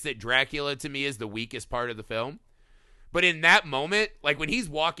gripe, it's that Dracula to me is the weakest part of the film. But in that moment, like when he's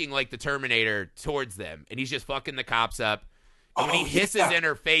walking like the Terminator towards them and he's just fucking the cops up, and when he hisses in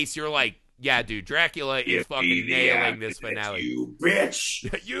her face, you're like, yeah, dude, Dracula is fucking nailing this finale. You bitch.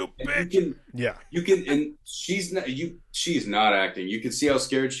 You And bitch. you can, and she's not acting. You can see how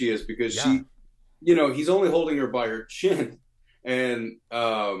scared she is because Yeah. he's only holding her by her chin, and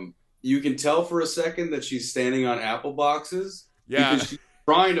you can tell for a second that she's standing on apple boxes. Yeah. Because she's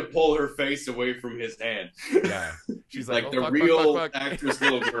trying to pull her face away from his hand. Yeah. She's like, like oh, the fuck, real fuck, fuck, fuck. actress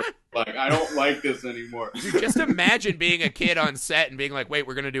little girl. Like, I don't like this anymore. Dude, just imagine being a kid on set and being like, wait,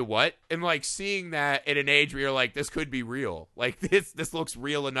 we're going to do what? And like seeing that at an age where you're like, this could be real. Like this looks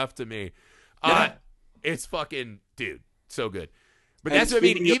real enough to me. Yeah. It's fucking, dude, so good. But And that's what I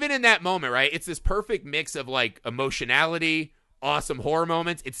mean. speaking of- Even in that moment, right? It's this perfect mix of like emotionality, awesome horror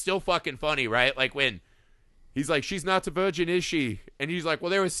moments. It's still fucking funny, right? Like when he's like, she's not a virgin, is she? And he's like, well,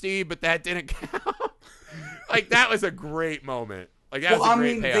 there was Steve, but that didn't count. Like that was a great moment. Like that was a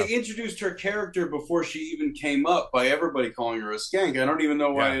great payoff. they introduced her character before she even came up by everybody calling her a skank. I don't even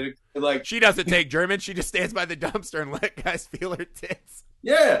know why. Yeah. Like, She doesn't take German. She just stands by the dumpster and let guys feel her tits.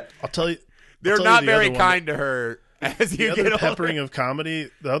 Yeah. I'll tell you. They're I'll tell not you the very other one kind to her as you the get other older. peppering of comedy,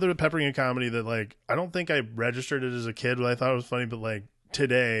 the other peppering of comedy that like I don't think I registered it as a kid, but I thought it was funny. But like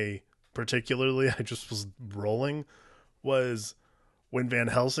today, particularly, I just was rolling. Was when Van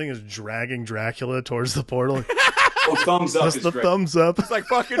Helsing is dragging Dracula towards the portal. Oh, thumbs up Just is the great. thumbs up. It's like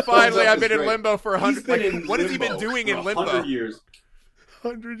fucking finally, up I've been is in great. limbo for He's 100. been Like, in what has he been limbo doing for in limbo? 100 years,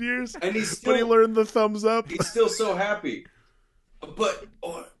 100 years. and he's But he still learned the thumbs up. he's still so happy. But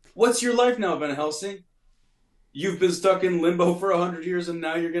what's your life now, Van Helsing? You've been stuck in limbo for 100 years, and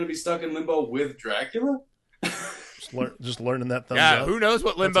now you're going to be stuck in limbo with Dracula? Just learning that thumbs Yeah, up. who knows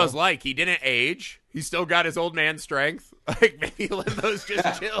what Limbo's all. like? He didn't age. He's still got his old man strength. Like, maybe Limbo's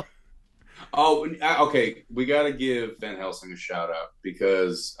just chill. Oh, okay. We got to give Van Helsing a shout out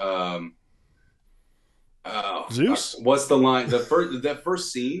because Zeus? what's the line? That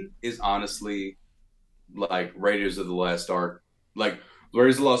first scene is honestly like Raiders of the Lost Ark. Like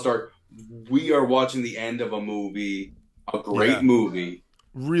Raiders of the Lost Ark. We are watching the end of a movie, a great movie.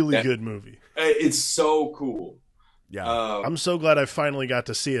 Really good movie. It's so cool. Yeah. I'm so glad I finally got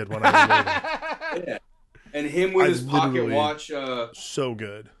to see it when I was older. Yeah. And him with I his pocket literally- watch. So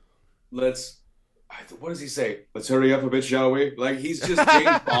good. What does he say? Let's hurry up a bit, shall we? Like he's just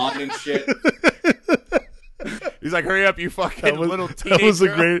James Bond and shit. He's like, hurry up, you fucking little teenage That was a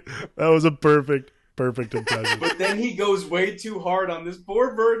girl. great. That was a perfect impression. But then he goes way too hard on this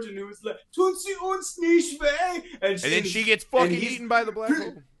poor virgin who was like, "Tun sie uns nicht weh," And then she gets fucking he's- eaten by the black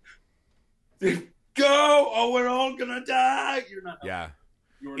hole. Go! Oh, we're all gonna die. You're not. Yeah.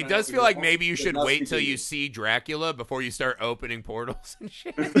 You're It not does helping feel like your maybe you own- should not wait till speaking you you. see Dracula before you start opening portals and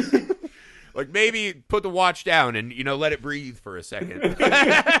shit. Like maybe put the watch down and let it breathe for a second.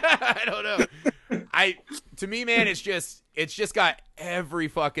 I don't know. To me, man, it's just got every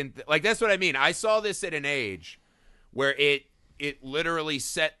fucking like that's what I mean. I saw this at an age where it literally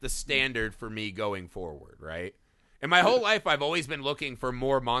set the standard for me going forward, right? And my whole life I've always been looking for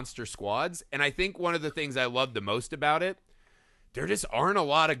more monster squads, and I think one of the things I love the most about it, there just aren't a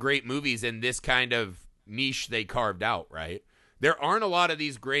lot of great movies in this kind of niche they carved out, right? There aren't a lot of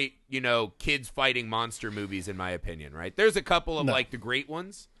these great, kids fighting monster movies, in my opinion, right? There's a couple of, like, the great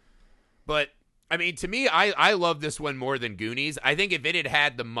ones. But, I mean, to me, I love this one more than Goonies. I think if it had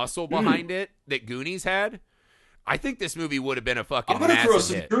had the muscle behind it that Goonies had, I think this movie would have been a fucking I'm gonna massive throw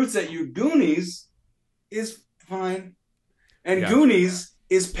some hit. truths at you. Goonies is fine, and Yeah. Goonies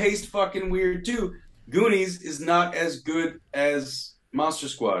is paced fucking weird too. Goonies is not as good as Monster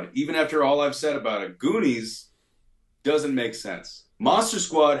Squad. Even after all I've said about it, Goonies doesn't make sense. Monster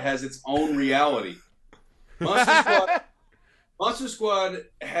Squad has its own reality. Monster Squad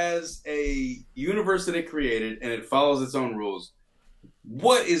has a universe that it created, and it follows its own rules.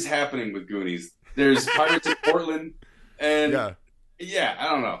 What is happening with Goonies? There's pirates in Portland, and yeah, I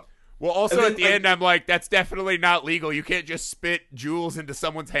don't know. Well, also And then, at the like- end, I'm like, that's definitely not legal. You can't just spit jewels into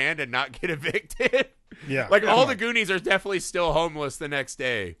someone's hand and not get evicted. Yeah. Like, all the Goonies are definitely still homeless the next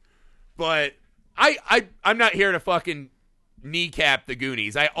day. But I'm not here to fucking kneecap the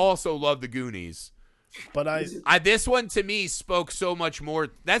Goonies. I also love the Goonies. But This one, to me, spoke so much more.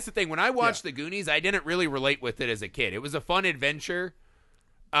 That's the thing. When I watched the Goonies, I didn't really relate with it as a kid. It was a fun adventure.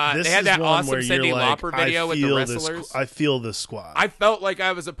 this They had is that one awesome where Cyndi you're like, Lauper video with the feel wrestlers. I feel this squad. I felt like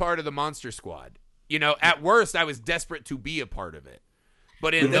I was a part of the Monster Squad. At worst, I was desperate to be a part of it.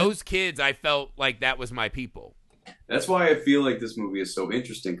 But in those kids, I felt like that was my people. That's why I feel like this movie is so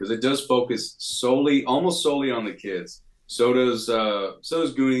interesting, because it does focus almost solely on the kids. So does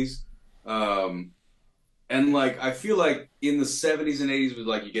Goonies. And like, I feel like in the 70s and 80s, with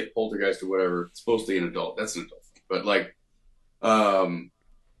like you get Poltergeist or whatever, it's mostly an adult. That's an adult film. But like,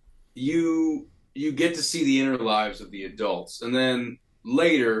 you get to see the inner lives of the adults, and then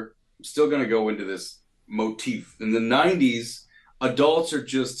later, I'm still going to go into this motif. In the 90s, adults are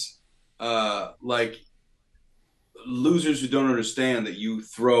just like losers who don't understand that you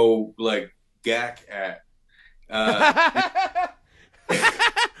throw like gack at.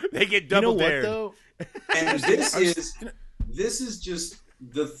 They get you double know what dared. though? And this is just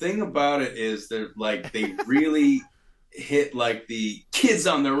the thing about it is that like they really hit like the kids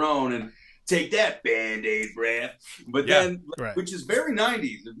on their own and take that Band-Aid breath, but then right. which is very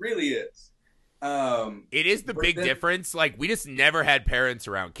 90s. It really is. It is the But big then- difference. Like, we just never had parents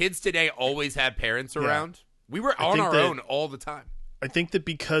around. Kids today always have parents around. We were on think our that- own all the time. I think that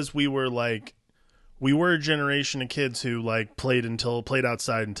because we were a generation of kids who like played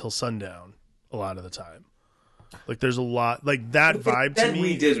outside until sundown a lot of the time. Like there's a lot like that vibe to Then me.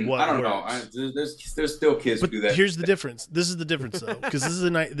 we didn't. Is what I don't works. know. There's still kids But who do that. here's the difference. This is the difference though, because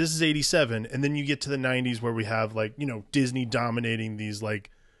this is 87, and then you get to the 90s where we have like Disney dominating these like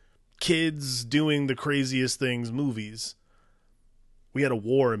kids doing the craziest things movies. We had a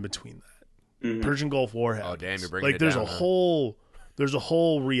war in between that. Mhm. Persian Gulf War happened. Oh damn, you're bringing Like it there's down, a huh?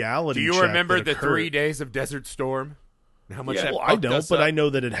 whole reality. Do you check remember that the occurred. 3 days of Desert Storm? And how much Yeah. that Well, I fucked don't, us but up? I know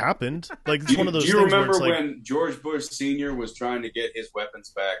that it happened. Like it's one of those Do you things where remember it's like, when George Bush Sr. was trying to get his weapons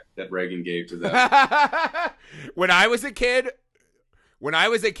back that Reagan gave to them? when I was a kid,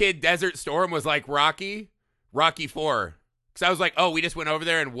 Desert Storm was like Rocky 4. Because I was like, oh, we just went over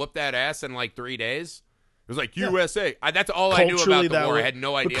there and whooped that ass in like 3 days. It was like USA. That's all I knew about the war. I had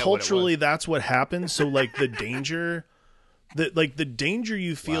no idea. But culturally, what that's what happened. So like the danger, the danger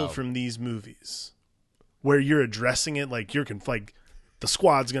you feel Wow. from these movies, where you're addressing it like like the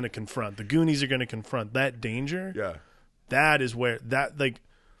squad's going to confront, the Goonies are going to confront that danger. it was. That is where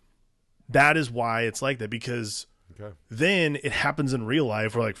that is why it's like that, because Yeah. Okay. then it happens in real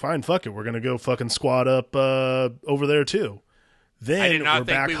life. We're like, fine, fuck it, we're going to go fucking squad up over there too. Then I did we're not think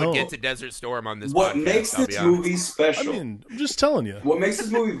back we home. would get to Desert Storm on this What podcast, makes I'll be this honest. movie I special? mean, I'm just telling you. What makes this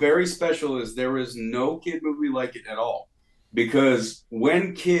movie very special is there is no kid movie like it at all. Because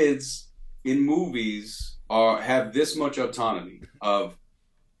when kids in movies have this much autonomy of,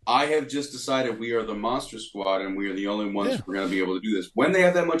 I have just decided we are the Monster Squad and we are the only ones who are going to be able to do this. When they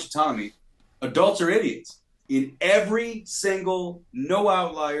have that much autonomy, adults are idiots. In every single no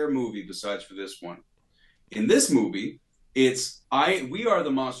outlier movie besides for this one. In this movie, we are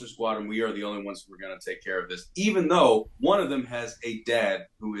the Monster Squad and we are the only ones who are going to take care of this, even though one of them has a dad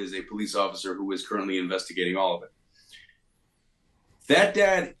who is a police officer who is currently investigating all of it. That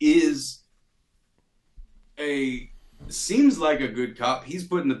dad seems like a good cop. He's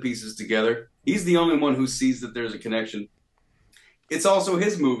putting the pieces together. He's the only one who sees that there's a connection. It's also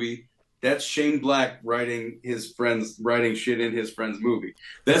his movie. That's Shane Black writing shit in his friend's movie.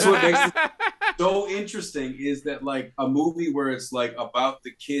 That's what makes it so interesting, is that like a movie where it's like about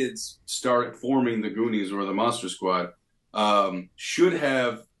the kids start forming the Goonies or the Monster Squad should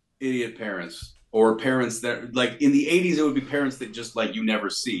have idiot parents, or parents that, like, in the 80s it would be parents that just like you never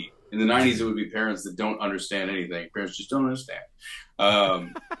see. In the 90s it would be parents that don't understand anything. Parents just don't understand.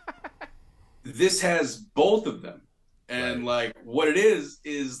 This has both of them. And like what it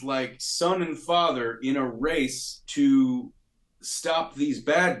is like son and father in a race to stop these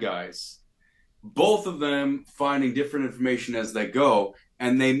bad guys. Both of them finding different information as they go,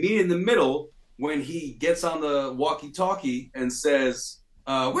 and they meet in the middle when he gets on the walkie-talkie and says,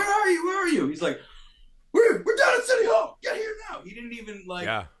 "Where are you? Where are you?" He's like, "We're down at City Hall. Get here now." He didn't even like.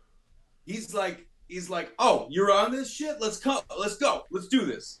 Yeah. He's like, "Oh, you're on this shit. Let's go. Let's do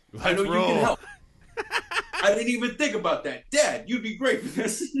this. I know Let's you roll." can help." I didn't even think about that. Dad, you'd be great for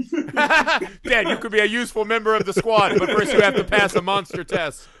this. Dad, you could be a useful member of the squad, but first you have to pass a monster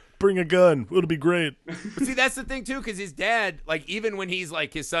test. Bring a gun. It'll be great. But see, that's the thing, too, because his dad, like, even when he's,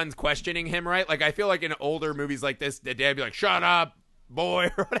 like, his son's questioning him, right? Like, I feel like in older movies like this, the dad be like, shut up,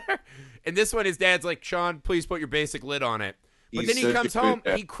 boy, or whatever. And this one, his dad's like, Sean, please put your basic lid on it. But then he comes home,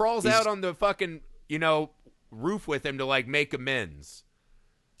 he crawls out on the fucking, roof with him to, like, make amends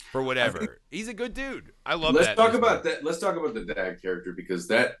for whatever. He's a good dude. I love that. Let's talk about that. Let's talk about the dad character, because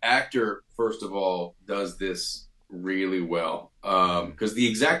that actor, first of all, does this really well. Because the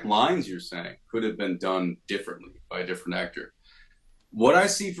exact lines you're saying could have been done differently by a different actor. What I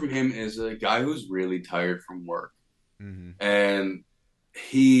see from him is a guy who's really tired from work. Mm-hmm. And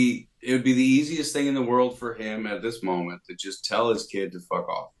it would be the easiest thing in the world for him at this moment to just tell his kid to fuck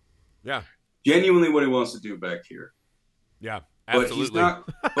off. Yeah. Genuinely what he wants to do back here. Yeah, absolutely.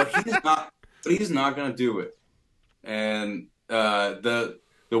 But he's not going to do it. And the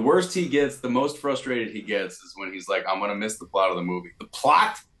worst he gets, the most frustrated he gets, is when he's like, I'm going to miss the plot of the movie. The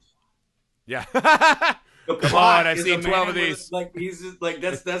plot? Yeah. The Come plot on, I've is seen a 12 man of with, these. like, he's just like,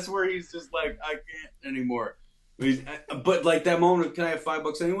 that's where he's just like, I can't anymore. But like that moment, can I have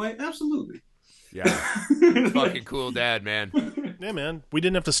 $5 anyway? Absolutely. Yeah. Fucking cool dad, man. Yeah, man. We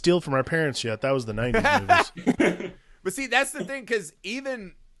didn't have to steal from our parents yet. That was the 90s movies. But see, that's the thing, because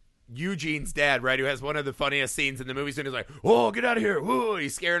even Eugene's dad, right, who has one of the funniest scenes in the movie, and he's like, "Oh, get out of here!" Whoa,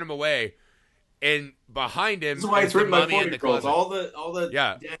 he's scaring him away, and behind him, That's why is it's the written by mummy in 40 the girls. closet. All the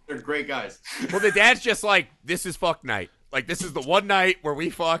Yeah. dads are great guys. Well, the dad's just like, "This is fuck night. Like, this is the one night where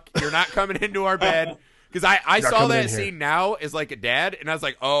we fuck. You're not coming into our bed." Because I saw coming that in here. scene now as like a dad, and I was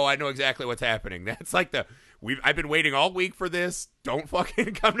like, "Oh, I know exactly what's happening." That's like I've been waiting all week for this. Don't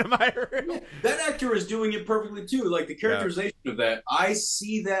fucking come to my room. That actor is doing it perfectly too. Like the characterization of that, I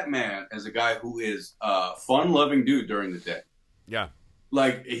see that man as a guy who is a fun-loving dude during the day. Yeah.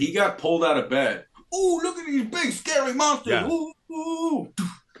 Like he got pulled out of bed. Ooh, look at these big scary monsters. Yeah. Ooh, ooh.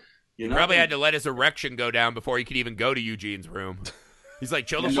 You know? Probably had to let his erection go down before he could even go to Eugene's room. He's like,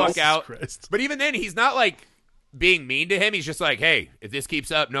 chill the fuck out. Christ. But even then, he's not like being mean to him. He's just like, hey, if this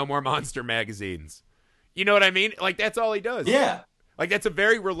keeps up, no more monster magazines. You know what I mean? Like, that's all he does. Yeah. Like, that's a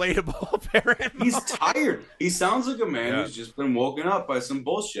very relatable parent. He's tired. He sounds like a man who's just been woken up by some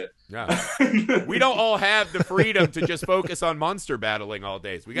bullshit. Yeah. We don't all have the freedom to just focus on monster battling all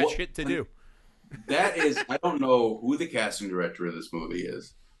day. So we got shit to do. That is, I don't know who the casting director of this movie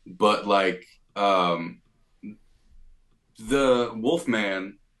is, but like, the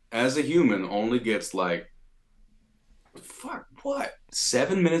Wolfman as a human only gets like,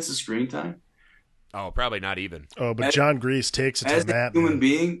 7 minutes of screen time? Oh, probably not even. Oh, but John Grease takes it to the mat. As a human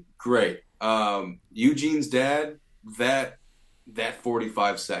being, great. Eugene's dad, that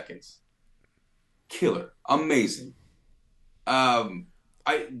 45 seconds, killer, amazing. That's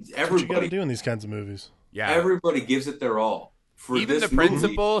what you got to do in these kinds of movies. Yeah, everybody gives it their all. For even this the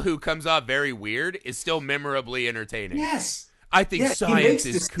principal, who comes off very weird, is still memorably entertaining. Yes. I think science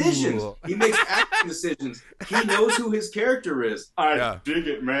is cool. He makes acting decisions. He knows who his character is. I dig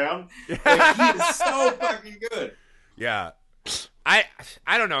it, man. Like, he is so fucking good. Yeah. I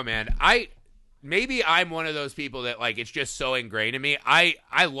don't know, man. Maybe I'm one of those people that like it's just so ingrained in me. I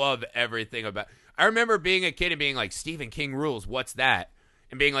love everything about. I remember being a kid and being like, Stephen King rules. What's that?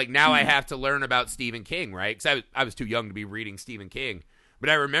 And being like, now I have to learn about Stephen King, right? Because I was too young to be reading Stephen King. But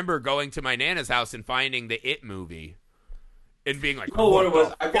I remember going to my Nana's house and finding the It movie. And being like, you know what it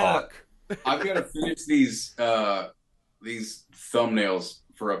was? I've got to finish these thumbnails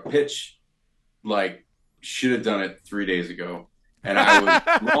for a pitch. Like, should have done it 3 days ago, and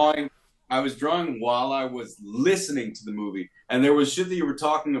I was drawing while I was listening to the movie, and there was shit that you were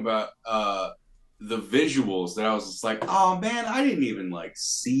talking about, the visuals that I was just like, oh man, I didn't even like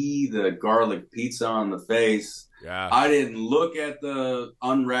see the garlic pizza on the face. Yeah, I didn't look at the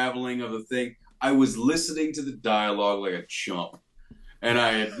unraveling of the thing. I was listening to the dialogue like a chump, and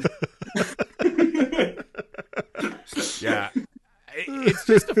I had. Yeah, it's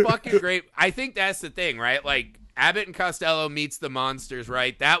just a fucking great. I think that's the thing, right? Like Abbott and Costello meets the monsters,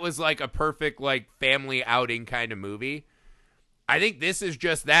 right? That was like a perfect like family outing kind of movie. I think this is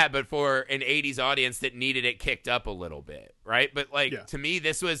just that, but for an 80s audience that needed it kicked up a little bit, right? But like to me,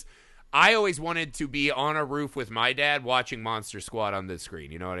 this was. I always wanted to be on a roof with my dad watching Monster Squad on the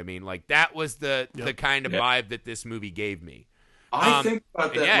screen. You know what I mean? Like that was the kind of vibe that this movie gave me. I think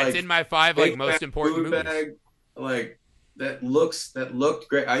about that. Yeah, like, it's in my 5 like most important movies. Bag, like that looked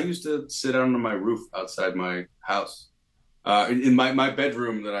great. I used to sit out on my roof outside my house, in my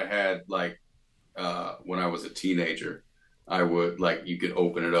bedroom that I had like when I was a teenager. I would like you could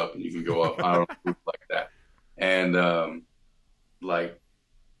open it up and you can go up out on the roof like that, and like.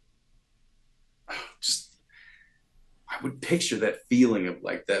 Just, I would picture that feeling of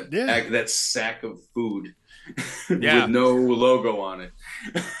like that sack of food with no logo on it.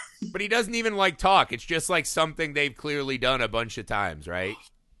 But he doesn't even like talk. It's just like something they've clearly done a bunch of times, right?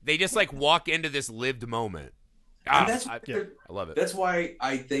 They just like walk into this lived moment. I love it. That's why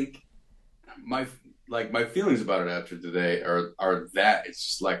I think my feelings about it after today are that it's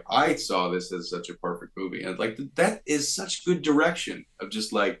just like I saw this as such a perfect movie, and like that is such good direction of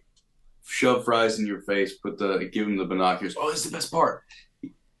just like. Shove fries in your face, give them the binoculars. Oh, this is the best part.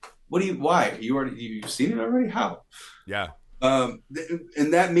 Why? You've seen it already? How? Yeah. And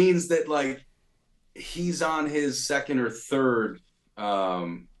that means that like he's on his second or third,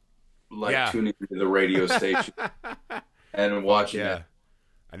 tuning into the radio station and watching it.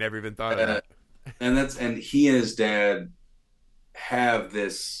 I never even thought of that. And he and his dad have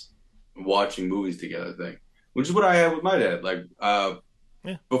this watching movies together thing, which is what I have with my dad. Like,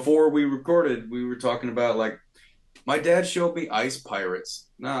 before we recorded, we were talking about like my dad showed me Ice Pirates.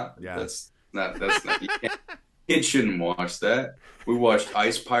 That's not. Kids shouldn't watch that. We watched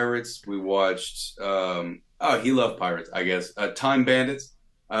Ice Pirates. We watched. He loved pirates, I guess. Time Bandits.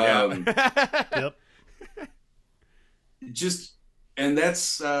 Yep. Just and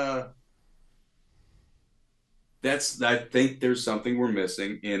that's. I think there's something we're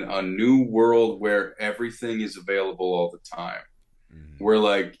missing in a new world where everything is available all the time. Where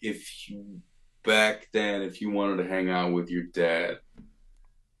like back then, if you wanted to hang out with your dad,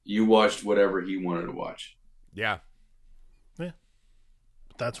 you watched whatever he wanted to watch. Yeah.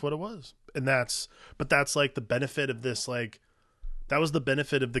 That's what it was. And that's like the benefit of this, like that was the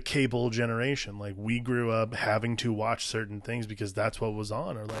benefit of the cable generation. Like, we grew up having to watch certain things because that's what was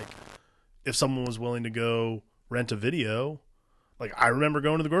on. Or like, if someone was willing to go rent a video, like I remember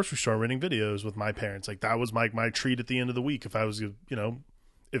going to the grocery store renting videos with my parents. Like, that was my treat at the end of the week if I was,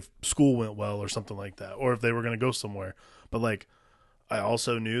 if school went well or something like that, or if they were going to go somewhere. But like, I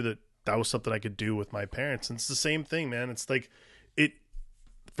also knew that was something I could do with my parents. And it's the same thing, man. It's like,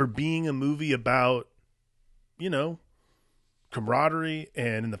 for being a movie about, camaraderie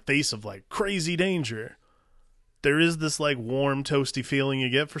and in the face of like crazy danger, there is this like warm, toasty feeling you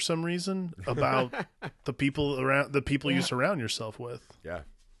get for some reason about the people you surround yourself with. Yeah.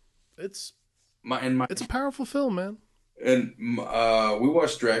 It's it's a powerful film, man. And we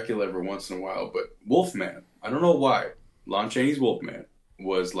watch Dracula every once in a while, but Wolfman, I don't know why. Lon Chaney's Wolfman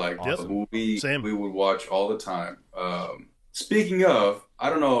was like a movie we would watch all the time. Speaking of, I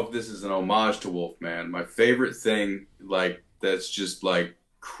don't know if this is an homage to Wolfman. My favorite thing, like, that's just like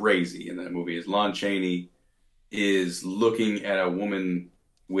crazy in that movie is Lon Chaney is looking at a woman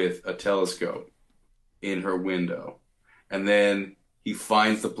with a telescope in her window. And then he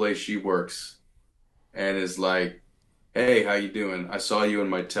finds the place she works and is like, "Hey, how you doing? I saw you in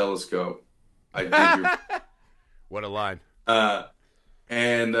my telescope. I did your..." What a line.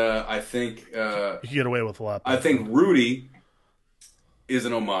 And I think... you can get away with a lot. I think Rudy is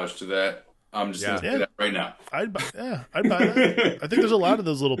an homage to that. I'm just going to say that right now. I'd buy that. I think there's a lot of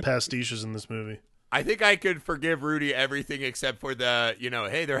those little pastiches in this movie. I think I could forgive Rudy everything except for the,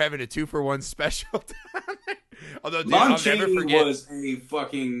 hey, they're having a 2-for-1 special. Although, dude, Lon I'll Chaney never forget. was a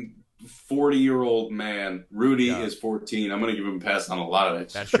fucking 40-year-old man. Rudy is 14. I'm going to give him a pass on a lot of that.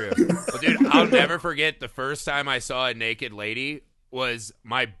 That's true. Well, dude, I'll never forget the first time I saw a naked lady was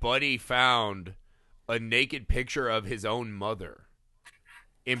my buddy found a naked picture of his own mother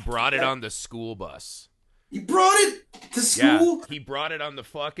and brought it on the school bus. He brought it to school? Yeah, he brought it on the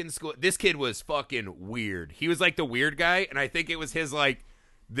fucking school. This kid was fucking weird. He was like the weird guy, and I think it was his like,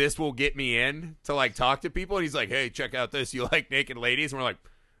 this will get me in to like talk to people. And he's like, "Hey, check out this. You like naked ladies?" And we're like,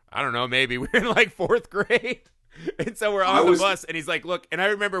 "I don't know, maybe." We're in like 4th grade. And so we're on the bus, and he's like, "Look," and I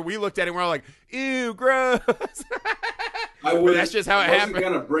remember we looked at him, we're all like, "Ew, gross." That's just how it happened. I wasn't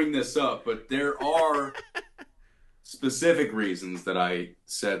going to bring this up, but there are specific reasons that I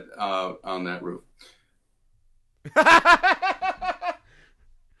said on that roof.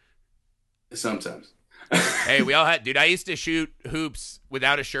 Sometimes. Hey, we all had, dude, I used to shoot hoops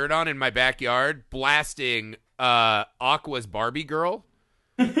without a shirt on in my backyard, blasting Aqua's Barbie girl,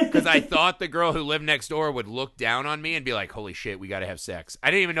 because I thought the girl who lived next door would look down on me and be like, "Holy shit, we got to have sex." I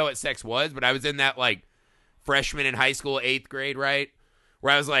didn't even know what sex was, but I was in that like freshman in high school, 8th grade, right?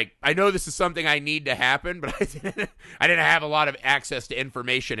 Where I was like, I know this is something I need to happen, but I didn't have a lot of access to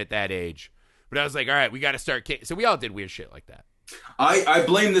information at that age. But I was like, all right, we got to start kicking. So we all did weird shit like that. I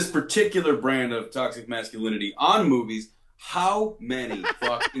blame this particular brand of toxic masculinity on movies. How many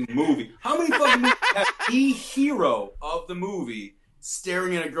fucking movies have the hero of the movie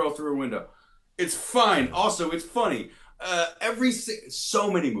staring at a girl through a window? It's fine. Also, it's funny.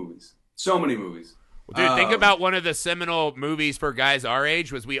 So many movies. Dude, think about one of the seminal movies for guys our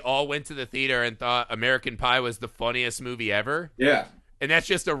age was we all went to the theater and thought American Pie was the funniest movie ever. Yeah. And that's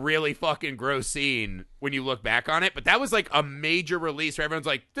just a really fucking gross scene when you look back on it. But that was like a major release where everyone's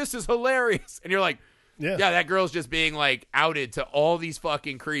like, "This is hilarious." And you're like, yeah, that girl's just being like outed to all these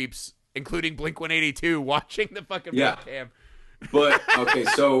fucking creeps, including Blink-182, watching the fucking webcam. But, okay,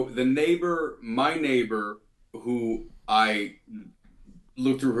 so my neighbor, who I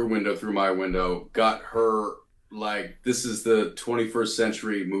looked through her window, through my window, got her, like, this is the 21st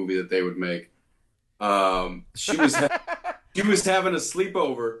century movie that they would make. She was having a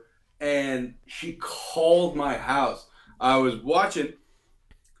sleepover, and she called my house. I was watching.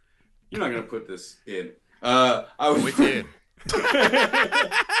 You're not going to put this in. We did.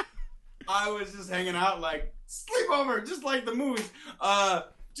 I was just hanging out like, sleepover, just like the movies.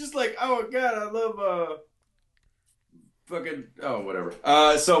 Just like, oh, God, I love... fucking whatever.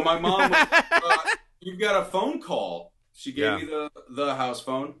 So my mom was, "You've got a phone call." She gave me the house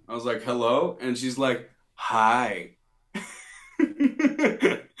phone. I was like, "Hello," and she's like, "Hi."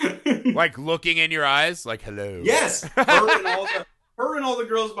 Like looking in your eyes, like, "Hello." Yes, her and all the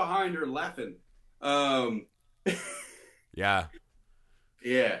girls behind her laughing. Yeah.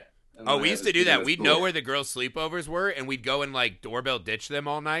 Oh, we used to do that. We'd know where the girls' sleepovers were, and we'd go and like doorbell ditch them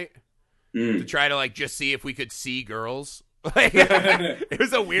all night. To try to like just see if we could see girls. Like, it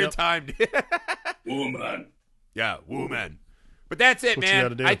was a weird time. Woman. Yeah, woman. But that's it,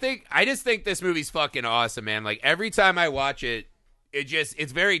 man. I just think this movie's fucking awesome, man. Like every time I watch it,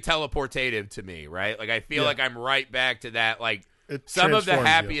 it's very teleportative to me, right? Like I feel like I'm right back to that like some of the transforms you.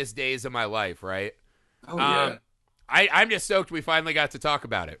 happiest days of my life, right? Oh yeah. I'm just stoked we finally got to talk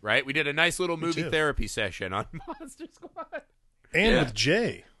about it, right? We did a nice little movie too. therapy session on Monster Squad. And Yeah. with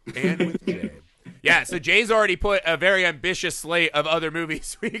Jay. And with Jay. Yeah, so Jay's already put a very ambitious slate of other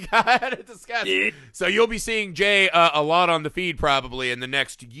movies we got to discuss. So you'll be seeing Jay a lot on the feed probably in the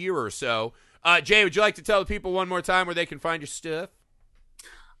next year or so. Jay, would you like to tell the people one more time where they can find your stuff?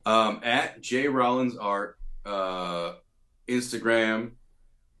 At J Rollins Art, Instagram,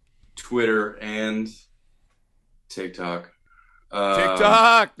 Twitter, and TikTok.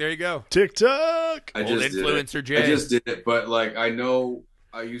 TikTok. There you go. TikTok. I Old just did it. influencer Jay. I just did it, but like I know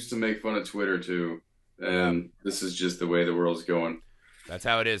I used to make fun of Twitter too, and this is just the way the world's going. That's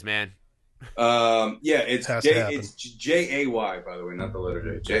how it is, man. Yeah, it's Has to happen. it's Jay, by the way, not the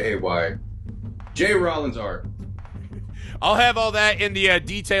letter J. Jay. J Rollins Art. I'll have all that in the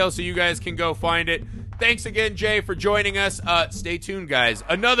details so you guys can go find it. Thanks again, Jay, for joining us. Stay tuned, guys.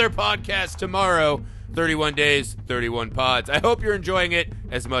 Another podcast tomorrow. 31 days, 31 pods. I hope you're enjoying it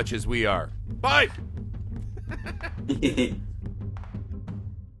as much as we are. Bye.